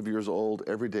thousands of years old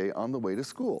every day on the way to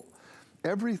school.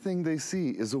 Everything they see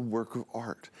is a work of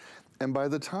art. And by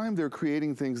the time they're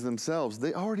creating things themselves,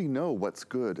 they already know what's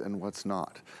good and what's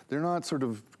not. They're not sort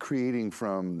of creating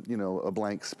from, you know, a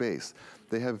blank space.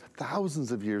 They have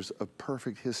thousands of years of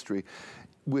perfect history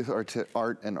with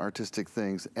art and artistic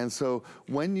things. And so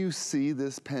when you see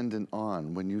this pendant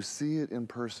on, when you see it in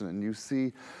person and you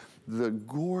see the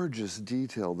gorgeous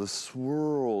detail, the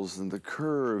swirls and the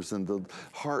curves and the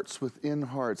hearts within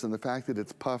hearts, and the fact that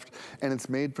it's puffed and it's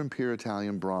made from pure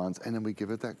Italian bronze, and then we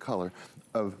give it that color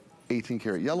of 18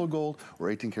 karat yellow gold or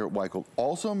 18 karat white gold,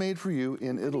 also made for you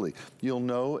in Italy. You'll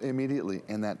know immediately,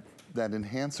 and that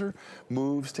enhancer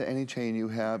moves to any chain you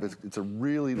have. It's a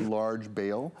really large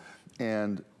bail,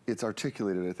 and it's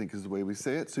articulated, I think is the way we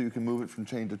say it, so you can move it from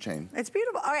chain to chain. It's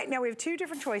beautiful. All right, now we have two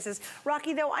different choices.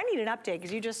 Rocky, though, I need an update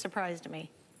because you just surprised me.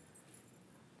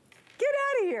 Get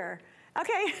out of here.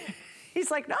 Okay. He's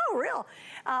like, no, real.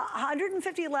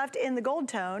 150 left in the gold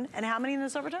tone, and how many in the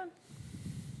silver tone?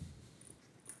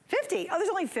 50. Oh, there's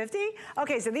only 50?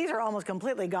 Okay, so these are almost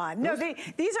completely gone. No,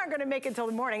 these aren't gonna make it till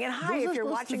the morning. And hi, if you're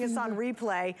watching us on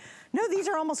replay, no, these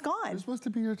are almost gone. They're supposed to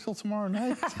be here till tomorrow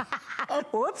night.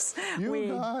 Whoops. You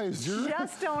guys, you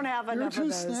just don't have enough of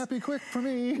those. You're too snappy quick for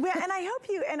me. Well, and I hope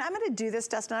you, and I'm gonna do this,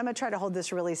 Dustin, I'm gonna try to hold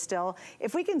this really still.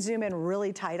 If we can zoom in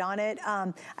really tight on it,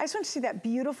 I just want to see that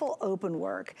beautiful open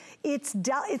work. You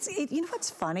know what's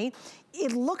funny?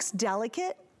 It looks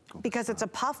delicate, because it's a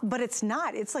puff, but it's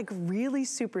not. It's like really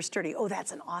super sturdy. Oh,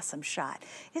 that's an awesome shot.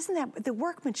 Isn't that, the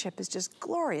workmanship is just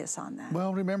glorious on that.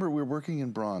 Well, remember, we're working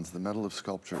in bronze, the metal of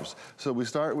sculptures. So we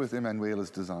start with Emanuela's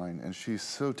design, and she's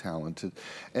so talented.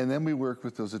 And then we work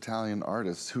with those Italian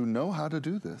artists who know how to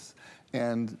do this.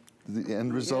 And the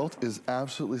end result is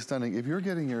absolutely stunning. If you're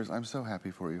getting yours, I'm so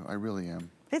happy for you. I really am.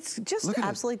 It's just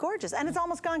absolutely gorgeous. And it's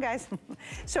almost gone, guys.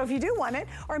 So if you do want it,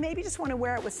 or maybe just want to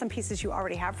wear it with some pieces you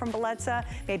already have from Bellezza,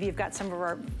 maybe you've got some of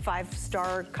our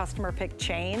 5-star customer picked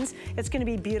chains, it's going to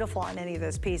be beautiful on any of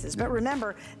those pieces. But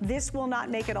remember, this will not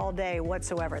make it all day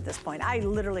whatsoever at this point. I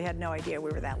literally had no idea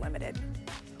we were that limited.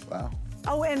 Wow.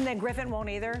 Oh, and the Griffin won't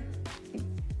either?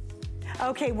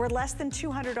 Okay, we're less than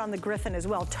 200 on the Griffin as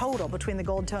well, total, between the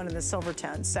gold tone and the silver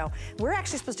tone. So we're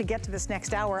actually supposed to get to this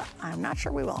next hour. I'm not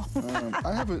sure we will.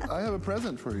 I have a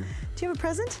present for you. Do you have a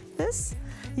present? This?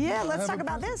 Yeah, let's talk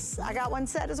about this. I got one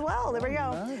set as well. There we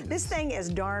go. Nice. This thing is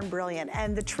darn brilliant.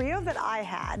 And the trio that I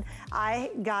had, I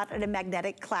got at a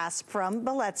magnetic clasp from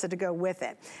Bellezza to go with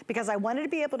it, because I wanted to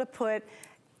be able to put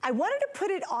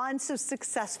it on so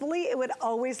successfully it would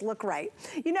always look right.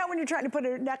 You know when you're trying to put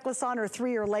a necklace on or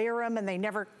 3 or layer them and they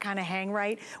never kind of hang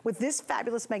right? With this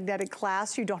fabulous magnetic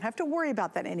clasp, you don't have to worry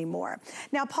about that anymore.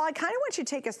 Now, Paul, I kind of want you to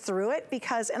take us through it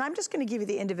because, and I'm just going to give you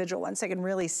the individual ones so I can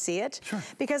really see it. Sure.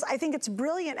 Because I think it's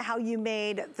brilliant how you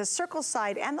made the circle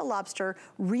side and the lobster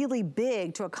really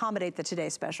big to accommodate the Today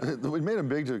Special. We made them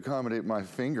big to accommodate my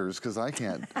fingers because I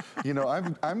can't. You know,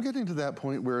 I'm getting to that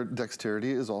point where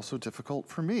dexterity is also difficult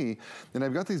for me. And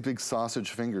I've got these big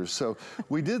sausage fingers. So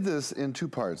we did this in 2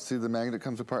 parts. See, the magnet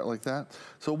comes apart like that?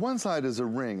 So one side is a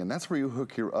ring, and that's where you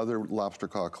hook your other lobster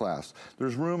claw clasp.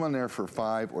 There's room on there for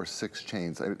 5 or 6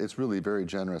 chains. It's really very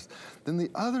generous. Then the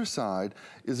other side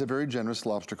is a very generous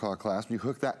lobster claw clasp. You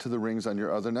hook that to the rings on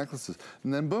your other necklaces.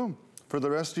 And then boom, for the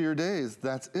rest of your days,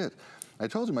 that's it. I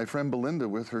told you, my friend Belinda,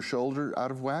 with her shoulder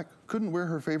out of whack, couldn't wear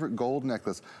her favorite gold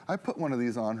necklace. I put one of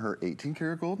these on her 18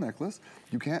 karat gold necklace.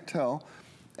 You can't tell.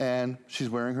 And she's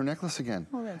wearing her necklace again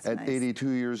at nice. 82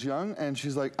 years young, and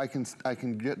she's like, I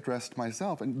can get dressed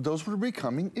myself. And those were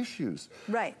becoming issues.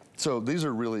 Right. So these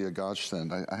are really a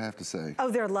godsend, I have to say.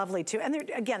 Oh, they're lovely too. And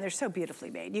they're so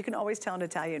beautifully made. You can always tell an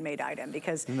Italian-made item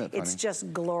because it's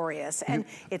just glorious. And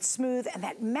it's smooth, and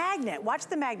that magnet, watch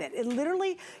the magnet. It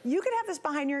literally, you could have this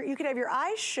behind you could have your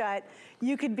eyes shut,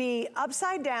 you could be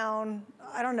upside down,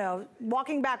 I don't know,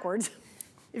 walking backwards.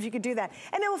 If you could do that.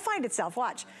 And it will find itself,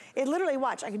 watch. It literally,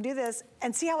 watch, I can do this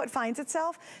and see how it finds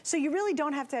itself. So you really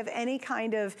don't have to have any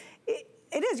kind of, it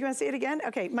is, you wanna see it again?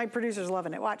 Okay, my producer's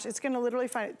loving it, watch. It's gonna literally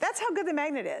find it. That's how good the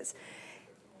magnet is.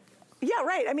 Yeah,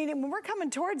 right, I mean, when we're coming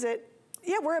towards it,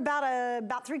 yeah, we're about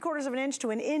 3/4 of an inch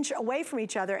to an inch away from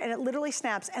each other, and it literally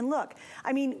snaps. And look,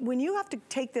 I mean, when you have to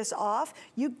take this off,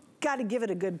 you gotta give it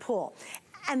a good pull.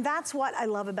 And that's what I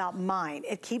love about mine.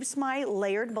 It keeps my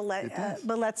layered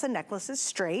Bellezza necklaces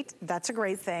straight. That's a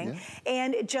great thing. Yeah.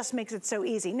 And it just makes it so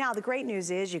easy. Now, the great news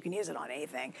is you can use it on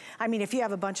anything. I mean, if you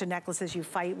have a bunch of necklaces you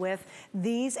fight with,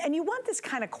 these, and you want this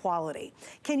kind of quality.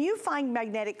 Can you find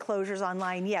magnetic closures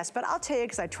online? Yes, but I'll tell you,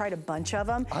 because I tried a bunch of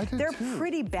them, they're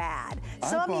pretty bad.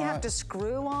 Some of them you have to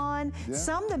screw on. Yeah.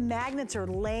 Some, the magnets are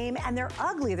lame, and they're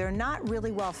ugly. They're not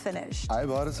really well finished. I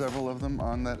bought several of them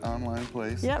on that online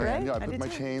place. Yeah, right? Yeah, I put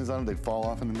my chains on, they'd fall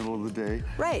off in the middle of the day.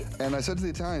 Right. And I said to the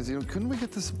Italians, you know, couldn't we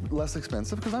get this less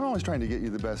expensive? Because I'm always trying to get you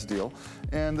the best deal.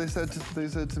 And they said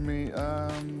to me,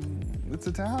 it's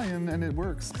Italian and it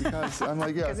works because I'm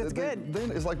like, yeah, because it's good.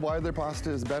 Then it's like why their pasta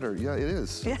is better. Yeah, it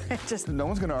is. Yeah, just no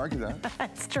one's going to argue that.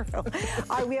 That's true. All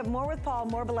right, we have more with Paul,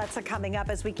 more Bellezza coming up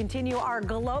as we continue our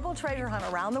global treasure hunt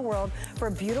around the world for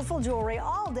beautiful jewelry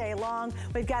all day long.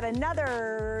 We've got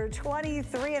another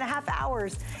 23 and a half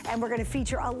hours, and we're going to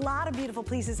feature a lot of beautiful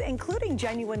pieces, including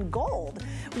genuine gold,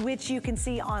 which you can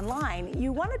see online.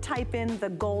 You want to type in the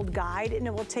gold guide, and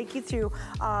it will take you through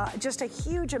just a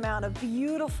huge amount of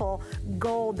beautiful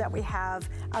gold that we have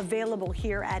available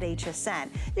here at HSN.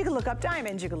 You can look up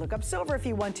diamonds, you can look up silver if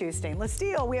you want to, stainless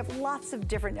steel. We have lots of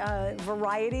different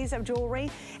varieties of jewelry,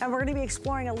 and we're going to be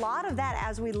exploring a lot of that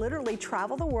as we literally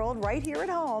travel the world right here at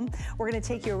home. We're going to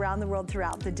take you around the world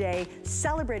throughout the day,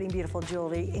 celebrating beautiful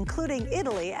jewelry, including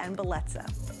Italy and Bellezza.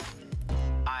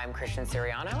 I'm Christian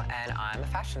Siriano, and I'm a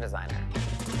fashion designer.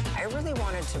 I really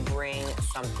wanted to bring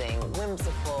something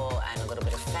whimsical and a little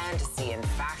bit of fantasy and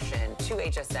fashion to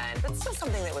HSN, but still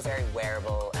something that was very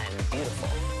wearable and beautiful.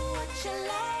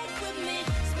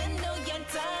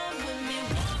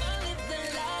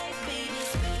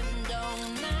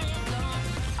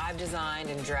 I've designed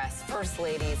and dressed first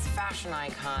ladies, fashion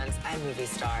icons, and movie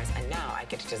stars, and now I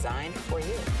get to design for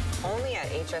you. Only at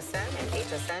HSN and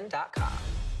hsn.com.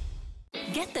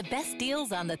 Get the best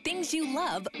deals on the things you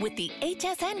love with the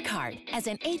HSN card. As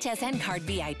an HSN card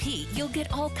VIP, you'll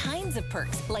get all kinds of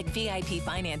perks, like VIP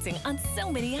financing on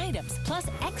so many items, plus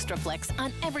extra flex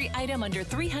on every item under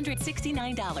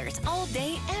 $369 all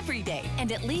day, every day,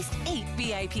 and at least 8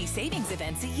 VIP savings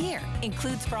events a year.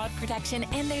 Includes fraud protection,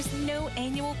 and there's no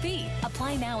annual fee.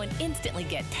 Apply now and instantly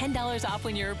get $10 off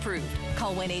when you're approved.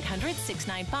 Call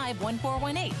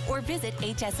 1-800-695-1418 or visit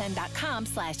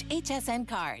hsn.com/HSN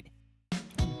card.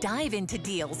 Dive into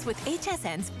deals with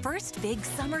HSN's first big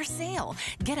summer sale.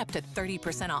 Get up to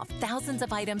 30% off thousands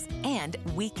of items and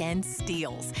weekend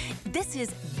steals. This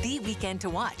is the weekend to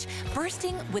watch,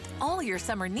 bursting with all your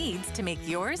summer needs to make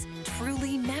yours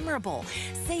truly memorable.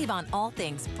 Save on all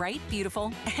things bright,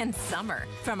 beautiful, and summer.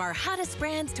 From our hottest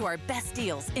brands to our best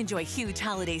deals, enjoy huge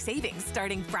holiday savings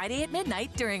starting Friday at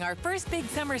midnight during our first big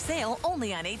summer sale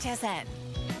only on HSN.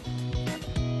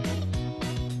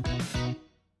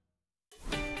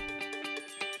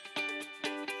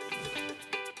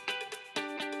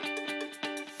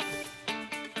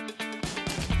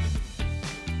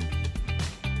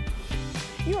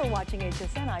 You are watching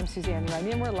HSN. I'm Suzanne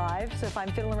Runyon. We're live, so if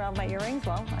I'm fiddling around with my earrings,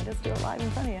 well, I just do it live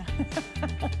in front of you.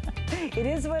 It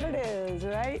is what it is,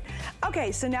 right?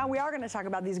 Okay, so now we are going to talk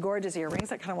about these gorgeous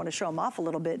earrings. I kind of want to show them off a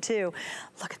little bit, too.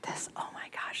 Look at this. Oh, my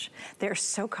gosh. They're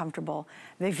so comfortable.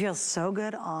 They feel so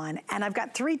good on. And I've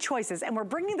got 3 choices, and we're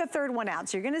bringing the third one out,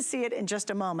 so you're going to see it in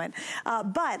just a moment.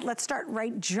 But let's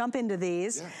jump into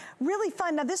these. Yeah. Really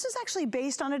fun. Now, this is actually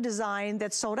based on a design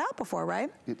that's sold out before,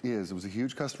 right? It is. It was a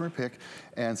huge customer pick,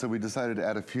 and so we decided to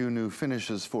add a few new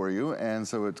finishes for you, and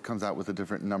so it comes out with a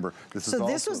different number.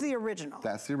 This was the original.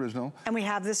 That's the original. And we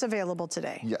have this available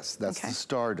today. Yes, that's the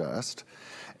Stardust.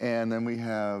 And then we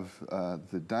have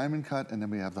the diamond cut, and then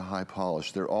we have the high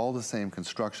polish. They're all the same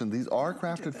construction. These are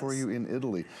crafted for you in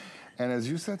Italy. And as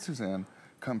you said, Suzanne,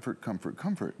 comfort, comfort,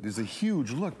 comfort. There's a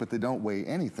huge look, but they don't weigh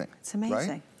anything. It's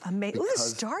amazing. Right? Ooh, the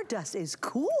Stardust is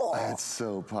cool. It's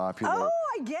so popular. Oh,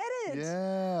 I get it.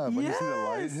 Yeah, when you see the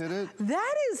light hit it.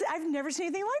 That is, I've never seen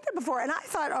anything like that before. And I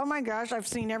thought, oh my gosh, I've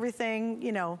seen everything,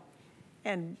 you know,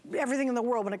 and everything in the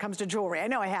world when it comes to jewelry. I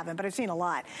know I haven't, but I've seen a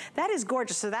lot. That is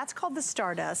gorgeous. So that's called the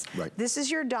Stardust. Right. This is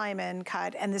your diamond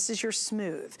cut, and this is your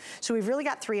smooth. So we've really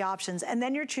got 3 options. And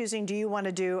then you're choosing, do you want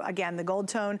to do, again, the gold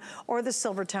tone or the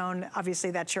silver tone? Obviously,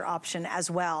 that's your option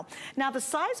as well. Now, the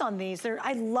size on these,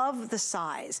 I love the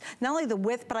size. Not only the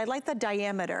width, but I like the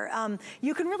diameter.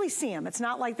 You can really see them. It's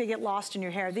not like they get lost in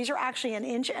your hair. These are actually 1 1/4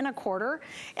 inches,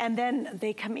 and then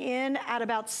they come in at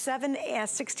about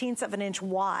 7/16 of an inch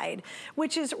wide,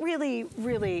 which is really,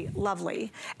 really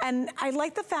lovely. And I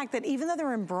like the fact that even though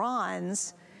they're in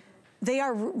bronze, they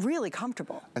are really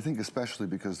comfortable. I think especially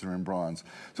because they're in bronze.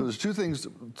 So there's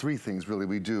 3 things really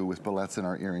we do with Bellezza in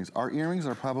our earrings. Our earrings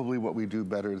are probably what we do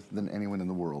better than anyone in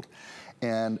the world.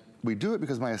 And we do it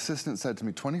because my assistant said to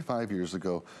me 25 years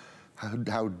ago,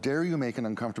 how dare you make an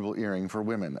uncomfortable earring for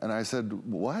women? And I said,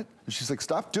 what? And she's like,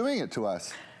 stop doing it to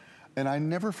us. And I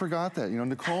never forgot that. You know,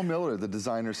 Nicole Miller, the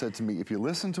designer, said to me, if you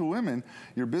listen to women,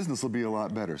 your business will be a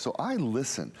lot better. So I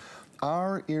listen.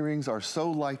 Our earrings are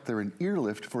so light, they're an ear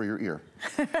lift for your ear.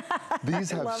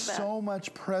 These have so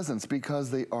much presence because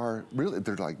they are really,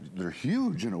 they're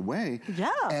huge in a way.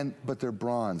 Yeah. But they're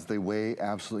bronze. They weigh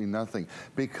absolutely nothing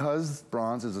because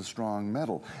bronze is a strong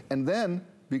metal. And then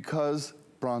because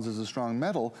bronze is a strong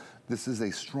metal, this is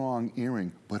a strong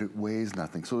earring, but it weighs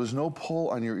nothing. So there's no pull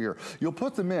on your ear. You'll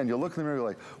put them in, you'll look in the mirror, you're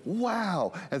like,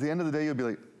 wow. At the end of the day, you'll be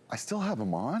like, I still have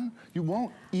them on? You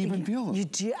won't even feel them.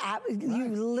 You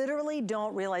literally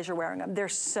don't realize you're wearing them. They're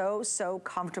so, so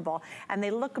comfortable, and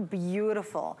they look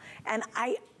beautiful. And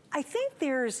I think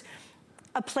there's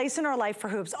a place in our life for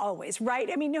hoops always, right?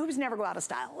 I mean, hoops never go out of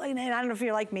style. And I don't know if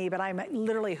you're like me, but I'm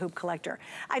literally a hoop collector.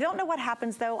 I don't know what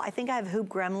happens though. I think I have hoop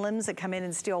gremlins that come in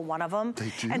and steal one of them.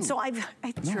 They do. And so it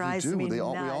drives me nuts. We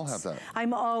all have that.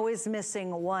 I'm always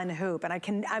missing one hoop,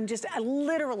 and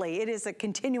literally, it is a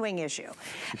continuing issue.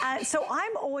 So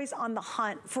I'm always on the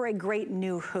hunt for a great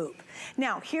new hoop.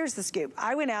 Now, here's the scoop.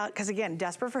 I went out, because again,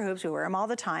 desperate for hoops, we wear them all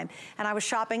the time, and I was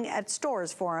shopping at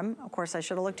stores for them. Of course, I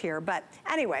should have looked here, but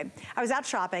anyway, I was out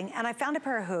shopping and I found a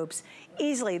pair of hoops.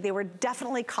 Easily, they were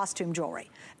definitely costume jewelry.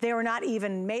 They were not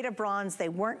even made of bronze. They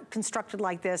weren't constructed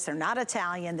like this. They're not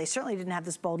Italian. They certainly didn't have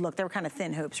this bold look. They were kind of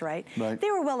thin hoops, right?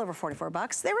 They were well over 44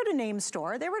 bucks. They were at a name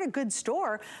store. They were at a good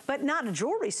store, but not a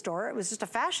jewelry store. It was just a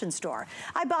fashion store.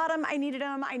 I bought them. I needed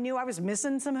them. I knew I was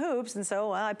missing some hoops, and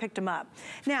so I picked them up.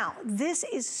 Now, this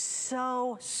is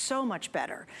so, so much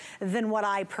better than what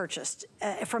I purchased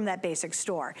from that basic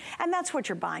store. And that's what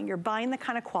you're buying. You're buying the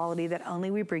kind of quality that only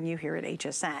we bring you here at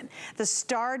HSN. The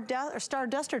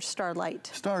Stardust or Starlight?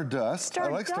 Stardust. I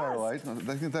like Starlight.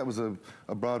 I think that was a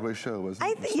Broadway show,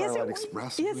 wasn't it? Starlight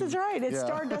Express. Yes, that's right. It's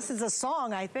Stardust is a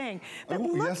song, I think. But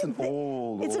look yes, an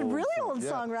old It's a really song. old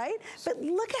song, right? But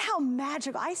look at how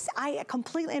magical. I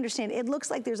completely understand. It looks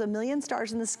like there's a million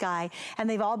stars in the sky, and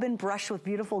they've all been brushed with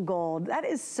beautiful gold. That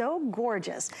is so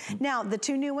gorgeous. Now, the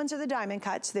two new ones are the diamond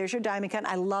cuts. There's your diamond cut.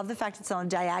 I love the fact it's on a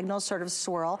diagonal sort of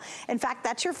swirl. In fact,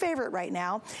 that's your favorite right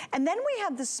now. And then we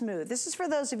have the smooth. This is for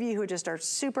those of you who just are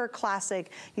super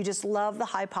classic. You just love the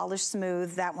high polished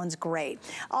smooth. That one's great.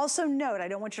 Also note, I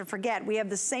don't want you to forget, we have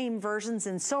the same versions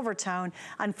in silver tone.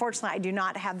 Unfortunately, I do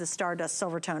not have the Stardust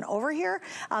silver tone over here,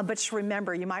 but just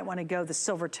remember, you might want to go the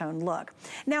silver tone look.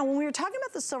 Now, when we were talking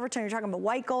about the silver tone, you're talking about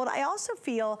white gold. I also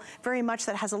feel very much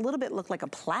that has a little bit look like a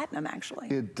platinum, actually.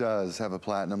 It does have a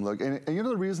platinum look. And you know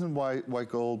the reason why white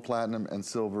gold, platinum, and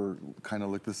silver kind of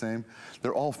look the same?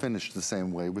 They're all finished the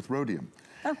same way with rhodium.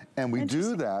 Oh, and we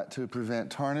do that to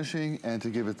prevent tarnishing and to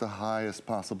give it the highest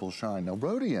possible shine. Now,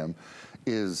 rhodium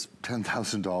is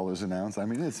 $10,000 an ounce. I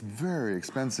mean, it's very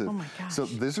expensive. Oh my gosh. So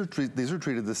these are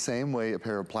treated the same way a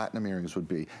pair of platinum earrings would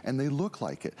be, and they look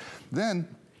like it. Then,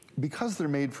 because they're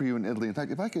made for you in Italy, in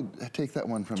fact, if I could take that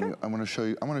one from you, I want to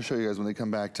show you guys when they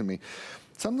come back to me.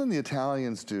 Something the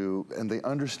Italians do, and they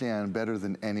understand better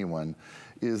than anyone,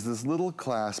 is this little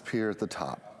clasp here at the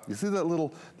top. You see that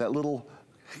little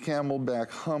camelback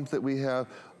hump that we have?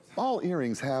 All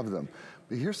earrings have them.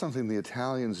 But here's something the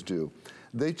Italians do.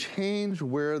 They change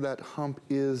where that hump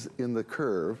is in the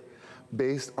curve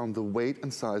based on the weight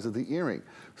and size of the earring.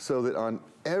 So that on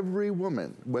every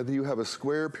woman, whether you have a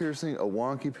square piercing, a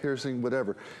wonky piercing,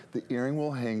 whatever, the earring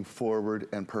will hang forward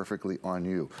and perfectly on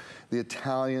you. The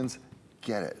Italians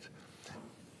get it.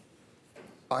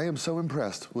 I am so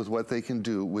impressed with what they can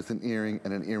do with an earring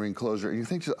and an earring closure. And you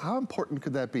think, how important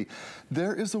could that be?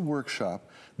 There is a workshop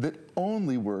that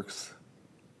only works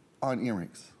on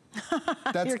earrings.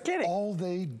 That's You're kidding. all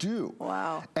they do.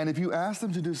 Wow. And if you ask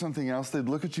them to do something else, they'd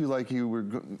look at you like you were,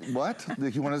 what?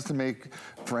 Like you want us to make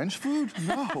French food?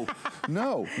 No,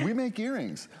 no, we make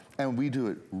earrings and we do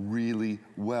it really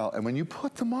well. And when you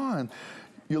put them on,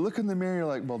 you look in the mirror, you're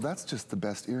like, well, that's just the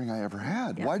best earring I ever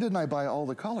had. Why didn't I buy all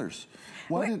the colors?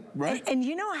 Right? And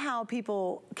you know how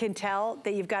people can tell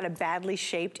that you've got a badly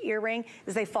shaped earring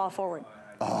is they fall forward.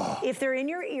 Oh. If they're in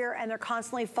your ear and they're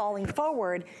constantly falling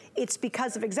forward, it's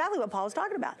because of exactly what Paul was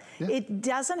talking about. Yeah. It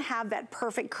doesn't have that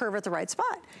perfect curve at the right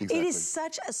spot. Exactly. It is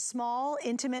such a small,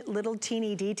 intimate, little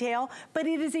teeny detail, but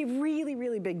it is a really,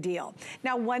 really big deal.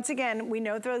 Now, once again, we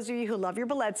know those of you who love your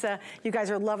Bellezza, you guys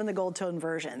are loving the gold tone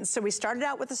versions. So we started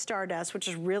out with the Stardust, which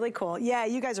is really cool. Yeah,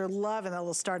 you guys are loving that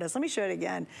little Stardust. Let me show it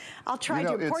again. I'll try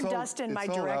to. Poor Dustin, my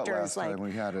director, is like,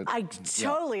 I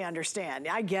totally understand.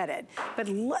 I get it. But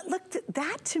look,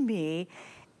 that to me,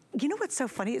 you know what's so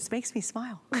funny? It makes me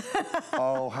smile.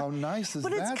 Oh, how nice is that?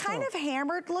 But it's kind of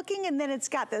hammered looking, and then it's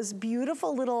got those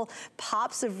beautiful little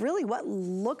pops of really what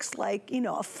looks like, you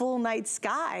know, a full night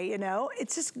sky, you know?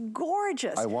 It's just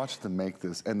gorgeous. I watched them make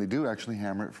this, and they do actually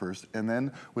hammer it first, and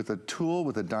then with a tool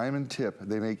with a diamond tip,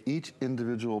 they make each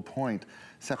individual point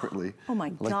separately. Oh my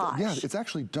gosh. Yeah, it's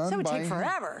actually done by So it would take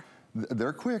forever.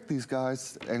 They're quick, these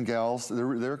guys and gals.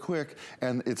 They're quick,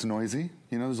 and it's noisy.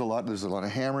 You know, there's a lot of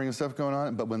hammering and stuff going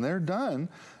on. But when they're done,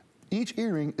 each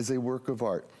earring is a work of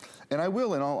art. And I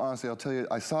will, in all honesty, I'll tell you,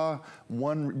 I saw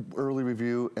one early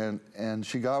review and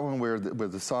she got one where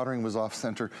the soldering was off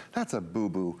center. That's a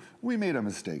boo-boo. We made a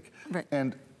mistake. Right.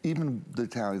 And even the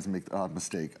Italians make an odd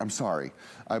mistake. I'm sorry.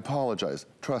 I apologize.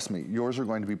 Trust me, yours are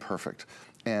going to be perfect.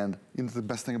 And you know the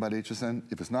best thing about HSN,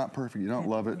 if it's not perfect, you don't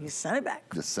love it, you send it back.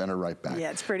 Just send it right back. Yeah,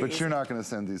 it's pretty But easy. you're not going to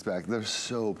send these back. They're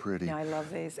so pretty. No, I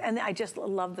love these. And I just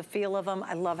love the feel of them.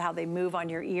 I love how they move on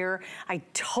your ear. I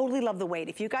totally love the weight.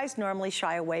 If you guys normally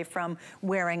shy away from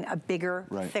wearing a bigger,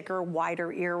 thicker,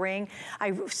 wider earring,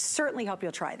 I certainly hope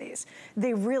you'll try these.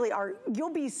 They really are, you'll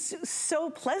be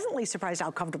so pleasantly surprised how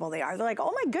comfortable they are. They're like,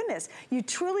 oh my goodness, you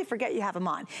truly forget you have them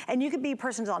on. And you could be a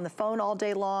person who's on the phone all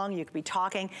day long, you could be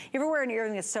talking. You ever wear an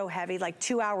earring that's so heavy, like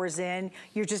 2 hours in,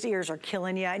 your ears are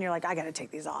killing you, and you're like, I gotta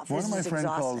take these off. One of my friends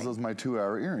calls those my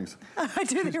 2-hour earrings.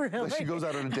 Do they really? Like she goes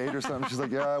out on a date or something, she's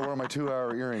like, yeah, I wore my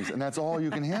 2-hour earrings, and that's all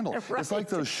you can handle. Right. It's like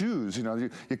those shoes, you know,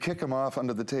 you kick them off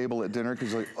under the table at dinner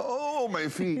because you're like, oh, my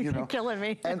feet, you know. You're killing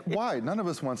me. And why? None of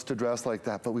us wants to dress like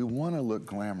that, but we want to look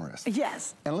glamorous.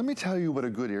 Yes. And let me tell you what a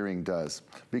good earring does,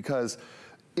 because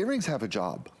earrings have a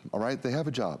job, all right? They have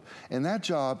a job. And that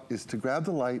job is to grab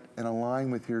the light and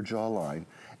align with your jawline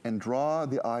and draw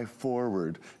the eye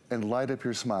forward and light up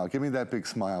your smile. Give me that big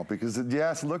smile, because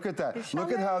yes, look at that.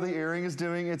 Look at how the earring is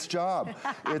doing its job.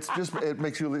 It's just, it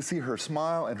makes you see her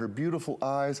smile and her beautiful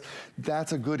eyes.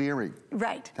 That's a good earring.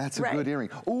 Right. That's a good earring.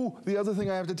 Oh, the other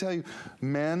thing I have to tell you,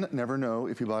 men never know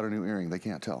if you bought a new earring. They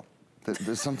can't tell.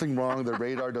 There's something wrong, their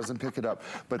radar doesn't pick it up,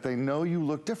 but they know you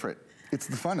look different. It's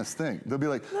the funnest thing. They'll be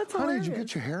like, honey, did you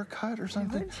get your hair cut or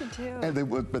something? What did you do?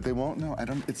 And but they won't know.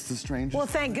 It's the strangest. Well,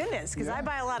 thank goodness, because I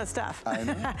buy a lot of stuff. I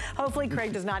know. Hopefully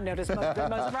Craig does not notice most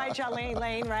right,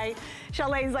 Charlene, right?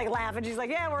 Charlene's like laughing. She's like,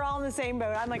 yeah, we're all in the same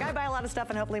boat. I'm like, I buy a lot of stuff,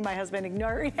 and hopefully my husband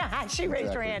ignored. She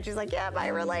raised her hand. She's like, yeah, I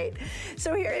relate.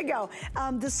 So here you go.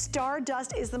 The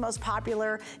Stardust is the most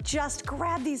popular. Just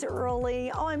grab these early.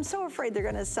 Oh, I'm so afraid they're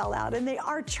gonna sell out. And they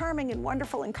are charming and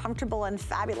wonderful and comfortable and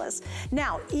fabulous.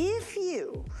 Now, if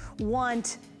you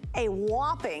want a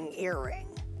whopping earring,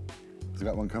 It's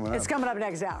got one coming up. it's coming up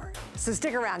next hour. So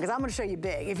stick around, because I'm gonna show you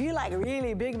big. If you like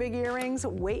really big, big earrings,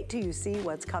 wait till you see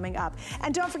what's coming up.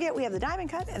 And don't forget, we have the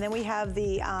diamond cut, and then we have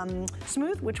the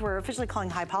smooth, which we're officially calling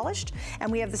high polished.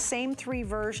 And we have the same 3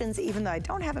 versions, even though I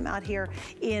don't have them out here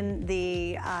in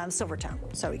the silver tone.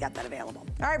 So we got that available.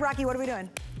 All right, Rocky, what are we doing?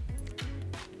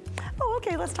 Oh,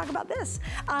 okay, let's talk about this.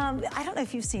 I don't know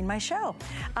if you've seen my show.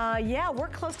 Yeah, we're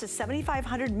close to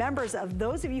 7,500 members of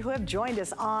those of you who have joined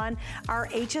us on our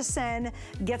HSN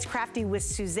Gets Crafty with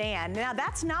Suzanne. Now,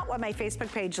 that's not what my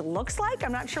Facebook page looks like.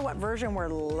 I'm not sure what version we're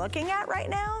looking at right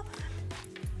now.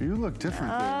 You look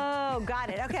different there. Oh,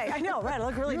 got it. Okay, I know, right? I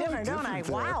look really different, don't I?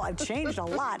 Wow, I've changed a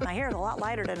lot. My hair is a lot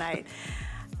lighter tonight.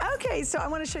 Okay, so I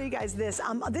want to show you guys this.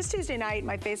 This Tuesday night,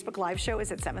 my Facebook Live show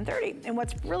is at 7:30. And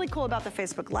what's really cool about the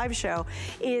Facebook Live show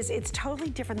is it's totally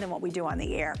different than what we do on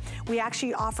the air. We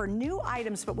actually offer new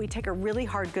items, but we take a really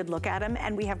hard, good look at them.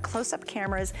 And we have close-up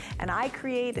cameras, and I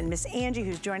create, and Miss Angie,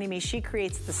 who's joining me, she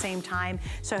creates at the same time.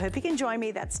 So I hope you can join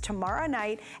me. That's tomorrow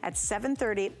night at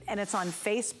 7:30, and it's on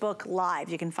Facebook Live.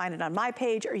 You can find it on my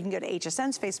page, or you can go to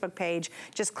HSN's Facebook page.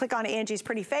 Just click on Angie's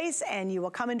pretty face, and you will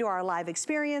come into our live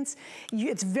experience.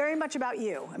 It's very much about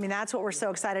you. I mean, that's what we're so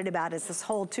excited about, is this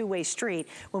whole two-way street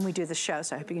when we do the show.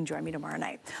 So I hope you can join me tomorrow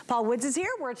night. Paul Woods is here.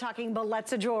 We're talking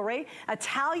Bellezza jewelry,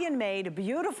 Italian-made,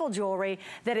 beautiful jewelry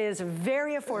that is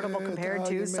very affordable compared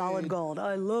to solid gold.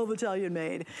 I love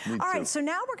Italian-made. All right, so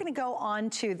now we're gonna go on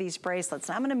to these bracelets.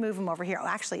 And I'm gonna move them over here. Oh,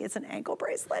 actually, it's an ankle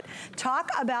bracelet. Talk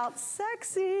about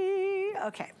sexy.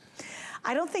 Okay.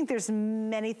 I don't think there's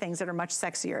many things that are much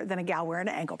sexier than a gal wearing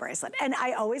an ankle bracelet. And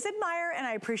I always admire and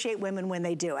I appreciate women when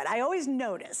they do it. I always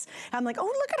notice. I'm like, oh,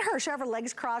 look at her. She'll have her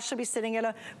legs crossed. She'll be sitting at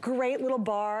a great little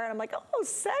bar. And I'm like, oh,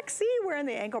 sexy, wearing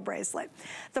the ankle bracelet.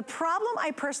 The problem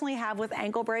I personally have with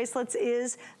ankle bracelets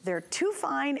is they're too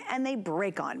fine and they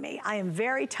break on me. I am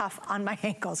very tough on my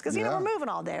ankles because, you know, we're moving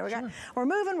all day. We're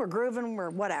moving, we're grooving, we're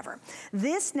whatever.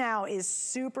 This now is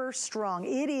super strong.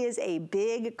 It is a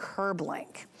big curb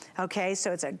link. Okay,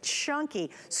 so it's a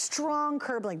chunky, strong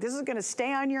curb link. This is gonna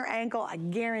stay on your ankle, I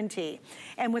guarantee.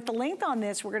 And with the length on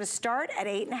this, we're gonna start at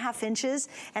 8.5 inches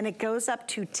and it goes up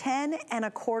to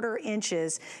 10.25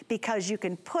 inches because you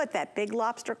can put that big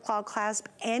lobster claw clasp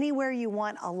anywhere you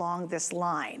want along this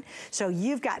line. So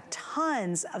you've got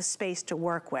tons of space to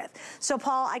work with. So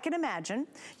Paul, I can imagine,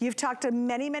 you've talked to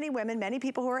many, many women, many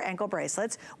people who are ankle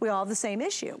bracelets. We all have the same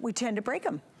issue. We tend to break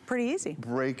them. Pretty easy.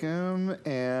 Break them,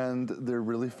 and they're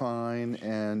really fine,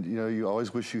 and you know, you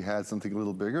always wish you had something a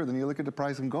little bigger. Then you look at the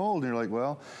price in gold, and you're like,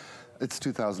 well, it's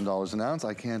 $2,000 an ounce.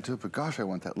 I can't do it, but gosh, I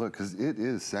want that look because it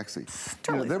is sexy.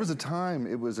 Totally. You know, there was a time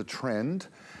it was a trend,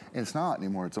 and it's not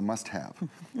anymore. It's a must-have.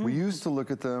 We used to look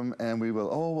at them and we will,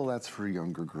 oh, well, that's for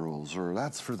younger girls, or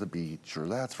that's for the beach, or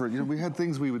that's for, you know, we had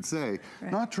things we would say.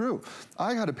 Right. Not true.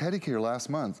 I got a pedicure last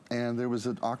month, and there was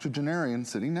an octogenarian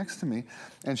sitting next to me,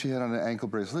 and she had on an ankle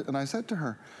bracelet, and I said to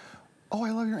her, oh,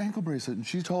 I love your ankle bracelet. And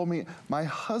she told me, my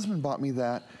husband bought me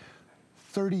that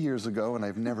 30 years ago, and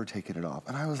I've never taken it off.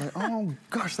 And I was like, oh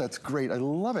gosh, that's great, I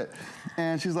love it.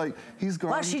 And she's like, he's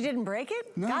gone. Well, she didn't break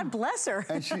it? No. God bless her.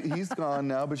 And he's gone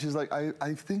now, but she's like,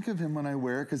 I think of him when I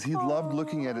wear it, because he loved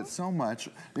looking at it so much.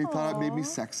 He thought it made me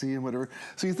sexy and whatever.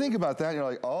 So you think about that, you're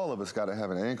like, all of us gotta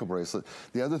have an ankle bracelet.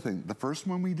 The other thing, the first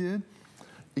one we did,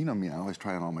 you know me, I always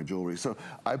try on all my jewelry. So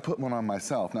I put one on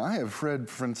myself. Now I have Fred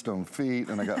Flintstone feet,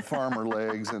 and I got farmer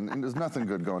legs, and there's nothing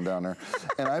good going down there.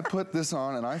 And I put this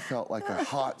on, and I felt like a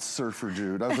hot surfer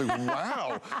dude. I was like,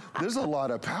 wow, there's a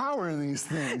lot of power in these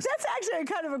things. That's actually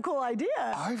kind of a cool idea.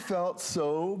 I felt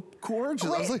so gorgeous.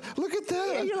 Wait, I was like, look at that.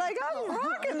 Yeah, you're like, I'm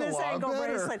rocking this ankle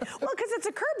bracelet. Well, because it's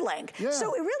a curb link. Yeah.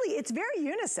 So it's very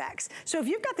unisex. So if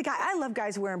you've got the guy, I love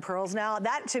guys wearing pearls now.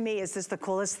 That to me is just the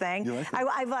coolest thing. You like it?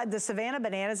 I've the Savannah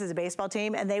Bananas is a baseball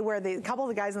team, and they wear a couple of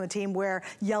the guys on the team wear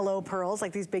yellow pearls,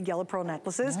 like these big yellow pearl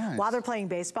necklaces, while they're playing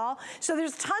baseball. So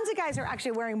there's tons of guys who are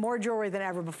actually wearing more jewelry than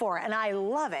ever before, and I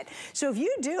love it. So if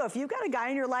you've got a guy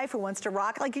in your life who wants to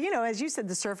rock, like, you know, as you said,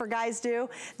 the surfer guys do,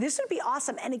 this would be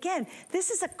awesome. And again, this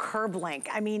is a curb link.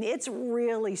 I mean, it's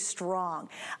really strong.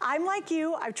 I'm like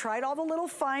you, I've tried all the little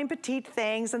fine petite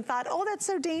things and thought, oh, that's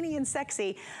so dainty and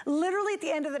sexy. Literally at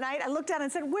the end of the night, I looked down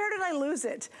and said, where did I lose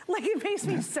it? Like, it makes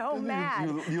me so mad.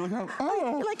 You look out,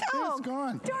 oh, you're like, oh, it's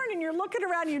gone. Darn, and you're looking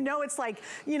around, you know it's like,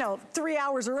 you know, 3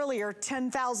 hours earlier,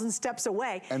 10,000 steps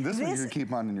away. And this one you can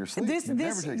keep on in your sleep.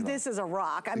 This is a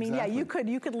rock. I mean, yeah, you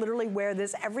could literally wear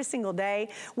this every single day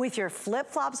with your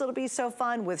flip-flops. It'll be so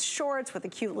fun, with shorts, with a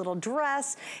cute little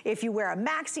dress. If you wear a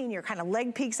maxi and your kind of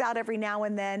leg peeks out every now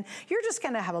and then, you're just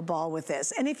gonna have a ball with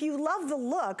this. And if you love the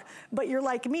look, but you're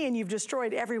like me and you've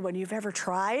destroyed everyone you've ever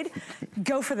tried,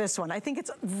 go for this one. I think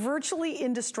it's virtually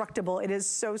indestructible. It is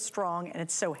so strong and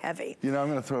it's so heavy. You know, I'm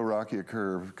gonna throw Rocky a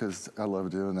curve because I love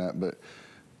doing that, but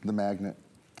the magnet.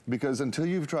 Because until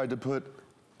you've tried to put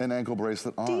an ankle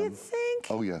bracelet on. Do you think?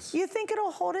 Oh, yes. You think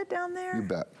it'll hold it down there? You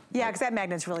bet. Yeah, because that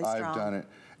magnet's really strong. I've done it.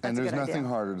 And there's nothing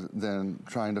harder than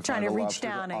trying to find a reach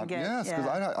down and get. Yes, because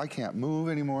I can't move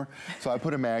anymore. So I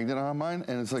put a magnet on mine,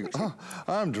 and it's like, oh,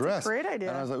 I'm dressed. Great idea.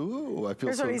 And I was like, ooh, I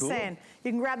feel so cool. Here's what he's saying.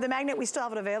 You can grab the magnet. We still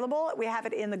have it available. We have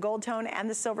it in the gold tone and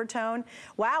the silver tone.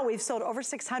 Wow, we've sold over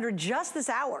 600 just this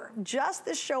hour. Just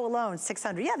this show alone,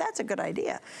 600. Yeah, that's a good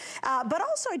idea. But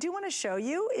also, I do want to show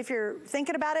you, if you're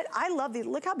thinking about it, I love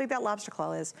look how big that lobster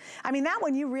claw is. I mean, that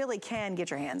one you really can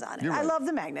get your hands on it. I love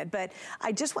the magnet, but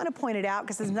I just want to point it out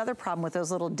because there's another problem with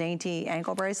those little dainty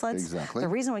ankle bracelets. Exactly. The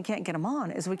reason we can't get them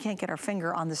on is we can't get our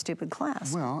finger on the stupid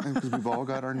clasp. Well, and because we've all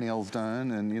got our nails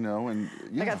done, and you know, and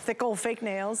yeah. I got thick old fake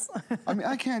nails. I mean,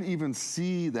 I can't even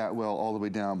see that well all the way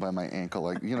down by my ankle,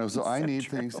 like, you know, so I need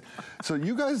things. So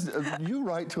you guys, you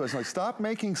write to us, like, stop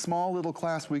making small little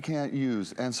clasps we can't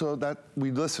use. And so that,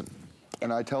 we listen.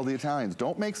 And I tell the Italians,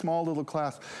 don't make small little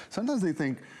clasps. Sometimes they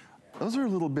think, those are a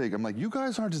little big. I'm like, you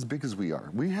guys aren't as big as we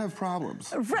are. We have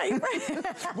problems. Right.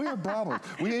 We have problems.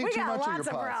 We ate too much of your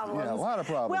pots. Yeah, a lot of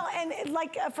problems. Well, and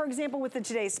like, for example, with the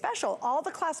Today's Special, all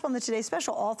the clasps on the Today's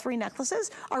Special, all 3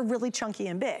 necklaces are really chunky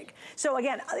and big. So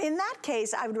again, in that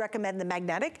case, I would recommend the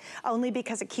magnetic, only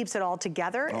because it keeps it all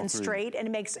together and straight, and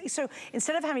it makes, so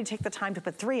instead of having to take the time to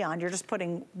put 3 on, you're just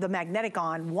putting the magnetic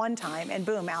on one time, and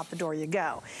boom, out the door you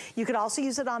go. You could also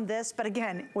use it on this, but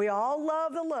again, we all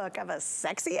love the look of a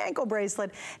sexy ankle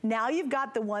bracelet. Now you've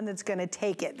got the one that's gonna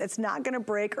take it, that's not gonna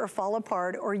break or fall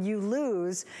apart, or you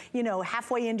lose, you know,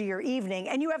 halfway into your evening,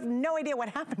 and you have no idea what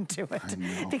happened to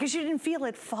it because you didn't feel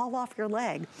it fall off your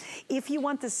leg. If you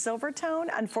want the silver tone,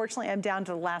 unfortunately, I'm down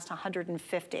to the last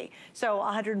 150. So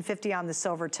 150 on the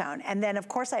silver tone. And then, of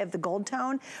course, I have the gold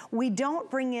tone. We don't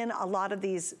bring in a lot of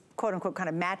these quote unquote kind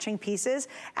of matching pieces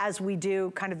as we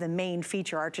do kind of the main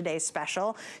feature, our Today's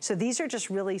Special. So these are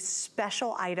just really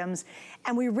special items,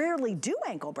 and we rarely do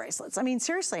ankle bracelets. I mean,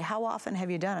 seriously, how often have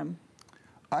you done them?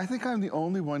 I think I'm the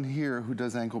only one here who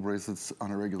does ankle bracelets on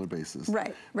a regular basis.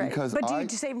 Right, right. Because but do you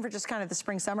save them for just kind of the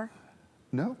spring, summer?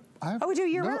 No. Oh, we do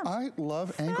year-round? I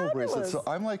love ankle bracelets. So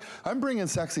I'm bringing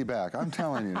sexy back. I'm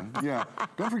telling you. Yeah.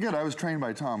 Don't forget, I was trained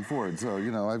by Tom Ford, so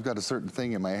you know I've got a certain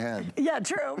thing in my head. Yeah,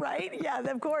 true, right? Yeah,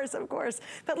 of course, of course.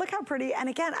 But look how pretty. And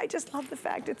again, I just love the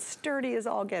fact it's sturdy as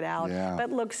all get out. Yeah.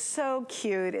 But looks so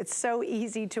cute. It's so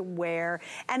easy to wear.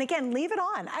 And again, leave it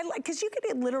on. Because you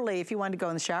could literally, if you wanted to go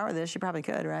in the shower with this, you probably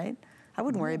could, right? I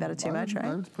wouldn't worry about it too much, right?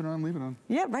 I would just put it on, leave it on.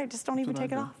 Yeah, right. Just don't even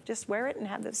take it off. Just wear it and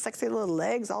have the sexy little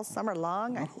legs all summer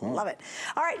long. I love it.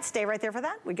 All right, stay right there for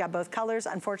that. We got both colors.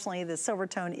 Unfortunately, the silver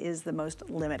tone is the most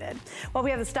limited. Well, we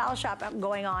have the style shop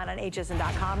going on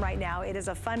hsn.com right now. It is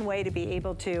a fun way to be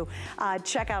able to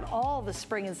check out all the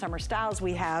spring and summer styles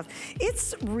we have.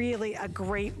 It's really a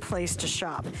great place to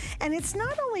shop. And it's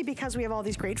not only because we have all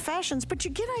these great fashions, but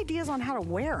you get ideas on how to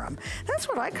wear them. That's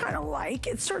what I kind of like.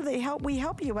 It's sort of we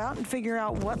help you out and figure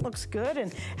out what looks good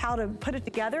and how to put it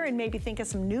together and maybe think of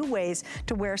some new ways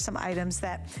to wear some items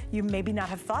that you maybe not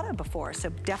have thought of before. So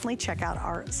definitely check out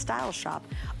our style shop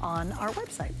on our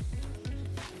website.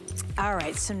 All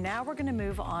right, so now we're gonna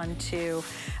move on to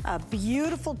a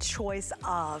beautiful choice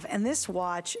of, and this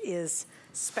watch is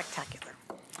spectacular.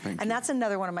 Thank you. And that's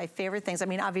another one of my favorite things. I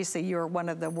mean, obviously you're one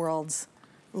of the world's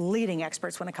leading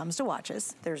experts when it comes to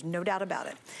watches. There's no doubt about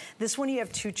it. This one you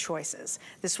have two choices.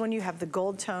 This one you have the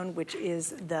gold tone, which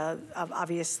is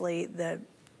obviously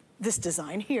this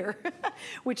design here,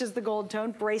 which is the gold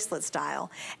tone bracelet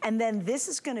style. And then this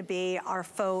is gonna be our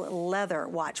faux leather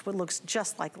watch, what looks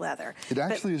just like leather. It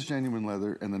actually is genuine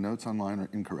leather, and the notes online are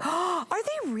incorrect. Are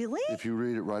they really? If you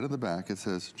read it right on the back, it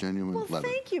says genuine leather. Well,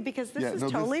 thank you, because this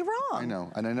is totally wrong. I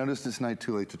know, and I noticed it's not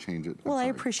too late to change it. Well, I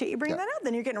appreciate you bringing that up.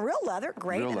 Then you're getting real leather,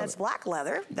 great, and it's black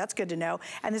leather. That's good to know.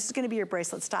 And this is gonna be your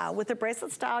bracelet style. With the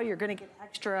bracelet style, you're gonna get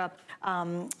extra,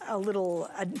 a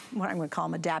little, what I'm gonna call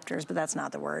them adapters, but that's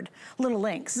not the word. Little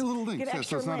links. Yeah, little links, yeah,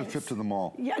 so it's not a trip to the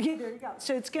mall. Yeah, there you go.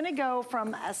 So it's gonna go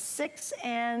from a 6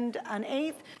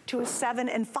 1/8 to a 7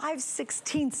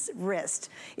 5/16 wrist.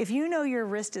 If you know your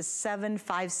wrist is 7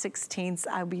 5/16,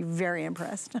 I would be very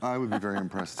impressed. I would be very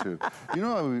impressed too. You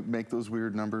know how we make those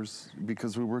weird numbers?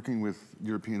 Because we're working with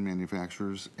European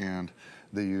manufacturers and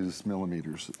they use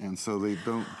millimeters, and so they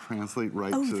don't translate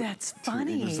right to that's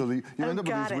funny. So you end up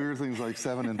with these weird things like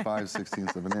 7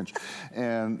 5/16 of an inch.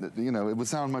 And you know, it would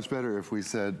sound much better if we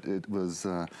said it was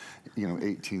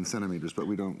 18 centimeters, but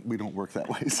we don't work that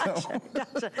way. So.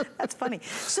 Gotcha. That's funny.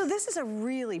 So this is a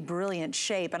really brilliant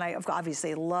shape, and I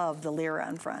obviously love the lira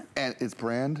in front. And it's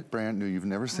brand new. You've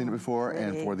never seen it before, really?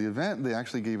 And for the event, they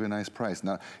actually gave you a nice price.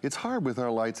 Now, it's hard with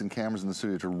our lights and cameras in the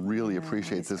studio to really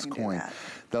appreciate this coin.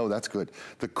 Though, that's good.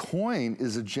 The coin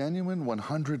is a genuine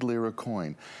 100 lira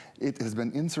coin. It has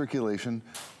been in circulation.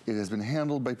 It has been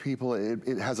handled by people.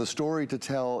 It has a story to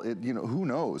tell. Who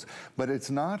knows? But it's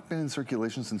not been in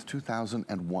circulation since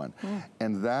 2001.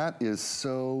 And that is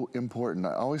so important.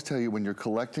 I always tell you, when you're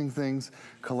collecting things,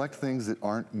 collect things that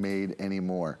aren't made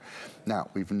anymore. Now,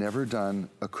 we've never done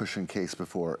a cushion case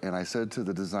before. And I said to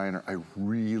the designer, I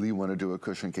really want to do a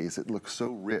cushion case. It looks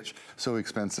so rich, so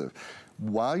expensive.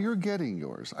 While you're getting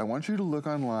yours, I want you to look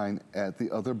online at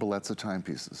the other Bellezza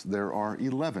timepieces. There are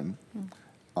 11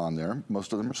 on there.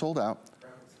 Most of them are sold out.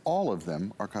 All of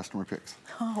them are customer picks.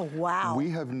 Oh, wow.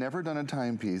 We have never done a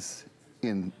timepiece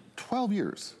in 12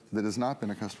 years that has not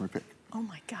been a customer pick. Oh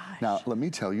my gosh. Now, let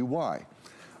me tell you why.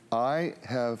 I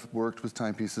have worked with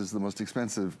timepieces, the most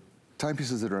expensive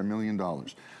timepieces that are $1 million.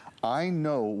 I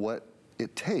know what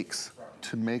it takes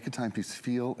to make a timepiece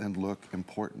feel and look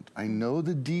important. I know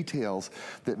the details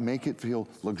that make it feel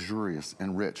luxurious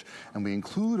and rich, and we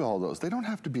include all those. They don't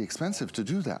have to be expensive to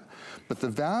do that, but the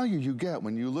value you get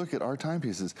when you look at our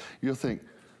timepieces, you'll think,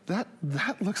 that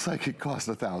looks like it cost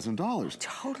 $1,000.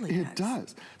 Totally It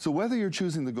does. So whether you're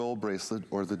choosing the gold bracelet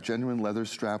or the genuine leather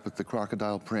strap with the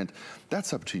crocodile print,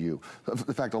 that's up to you.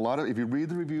 In fact, if you read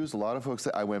the reviews, a lot of folks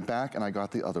say, I went back and I got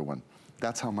the other one.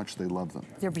 That's how much they love them.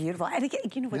 They're beautiful. And again,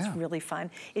 you know what's really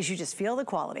fun is you just feel the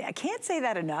quality. I can't say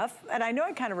that enough. And I know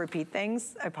I kind of repeat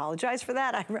things. I apologize for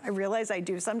that. I realize I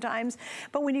do sometimes.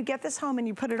 But when you get this home and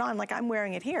you put it on, like I'm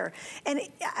wearing it here, and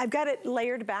I've got it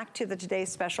layered back to the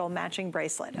today's special matching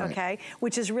bracelet, okay?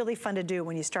 Which is really fun to do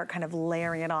when you start kind of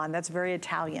layering it on. That's very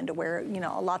Italian to wear,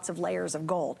 lots of layers of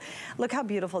gold. Look how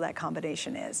beautiful that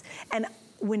combination is. And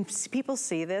when people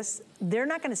see this, they're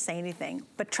not gonna say anything,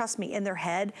 but trust me, in their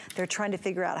head, they're trying to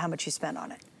figure out how much you spent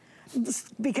on it.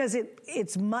 Because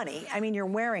it's money. I mean, you're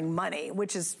wearing money,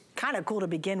 which is kind of cool to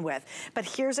begin with. But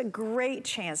here's a great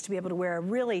chance to be able to wear a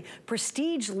really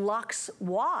prestige luxe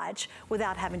watch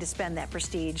without having to spend that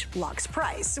prestige luxe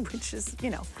price, which is,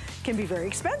 you know, can be very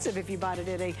expensive if you bought it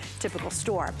at a typical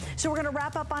store. So we're gonna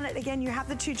wrap up on it. Again, you have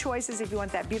the two choices if you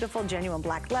want that beautiful genuine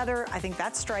black leather. I think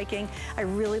that's striking. I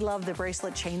really love the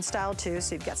bracelet chain style too,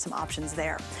 so you've got some options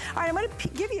there. All right, I'm gonna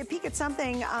give you a peek at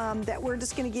something that we're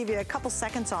just gonna give you a couple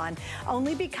seconds on,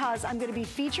 only because I'm gonna be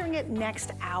featuring it next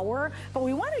hour, but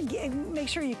we wanna make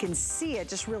sure you can see it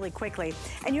just really quickly.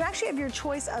 And you actually have your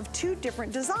choice of two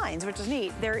different designs, which is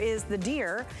neat. There is the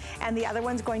deer, and the other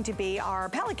one's going to be our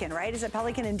pelican, right? Is it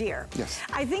pelican and deer? Yes.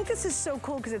 I think this is so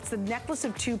cool because it's the necklace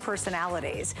of two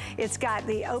personalities. It's got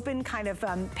the open kind of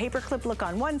paperclip look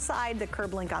on one side, the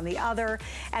curb link on the other,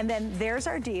 and then there's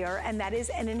our deer, and that is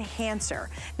an enhancer.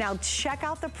 Now check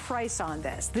out the price on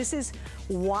this. This is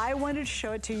why I wanted to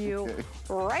show it to you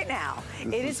right now.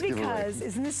 It is because,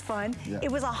 isn't this fun? Yeah.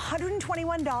 It was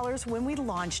 $121 when we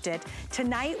launched it.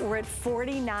 Tonight we're at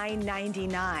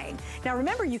 $49.99. Now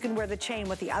remember, you can wear the chain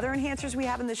with the other enhancers we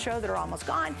have in the show that are almost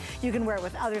gone. You can wear it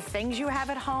with other things you have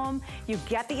at home. You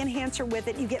get the enhancer with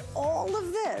it. You get all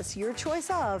of this, your choice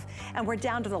of, and we're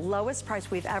down to the lowest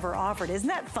price we've ever offered. Isn't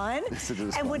that fun? Yes, it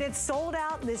is. And when it's sold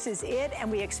out, this is it,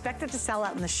 and we expect it to sell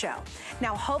out in the show.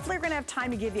 Now, hopefully we're gonna have time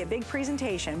to give you a big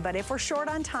presentation, but if we're short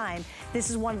on time, this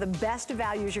is one of the best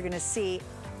values you're gonna see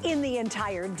in the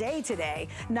entire day today,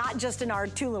 not just in our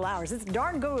 2 little hours. It's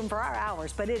darn good for our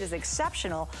hours, but it is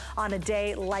exceptional on a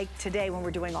day like today when we're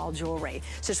doing all jewelry.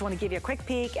 So just want to give you a quick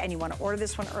peek, and you want to order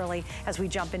this one early as we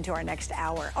jump into our next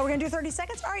hour. Oh, we're gonna do 30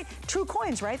 seconds? All right, true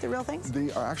coins, right? The real things? They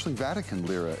are actually Vatican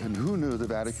lira, and who knew the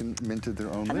Vatican minted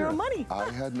their own lira? Their own money. I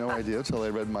had no idea until I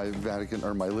read my Vatican,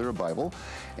 or my lira Bible,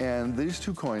 and these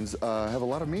two coins have a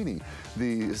lot of meaning.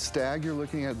 The stag you're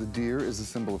looking at, the deer, is a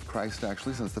symbol of Christ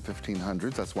actually since the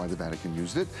 1500s. That's why the Vatican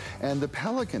used it. And the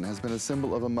pelican has been a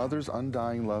symbol of a mother's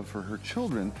undying love for her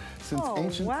children since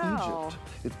ancient Egypt.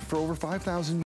 For over 5,000 years.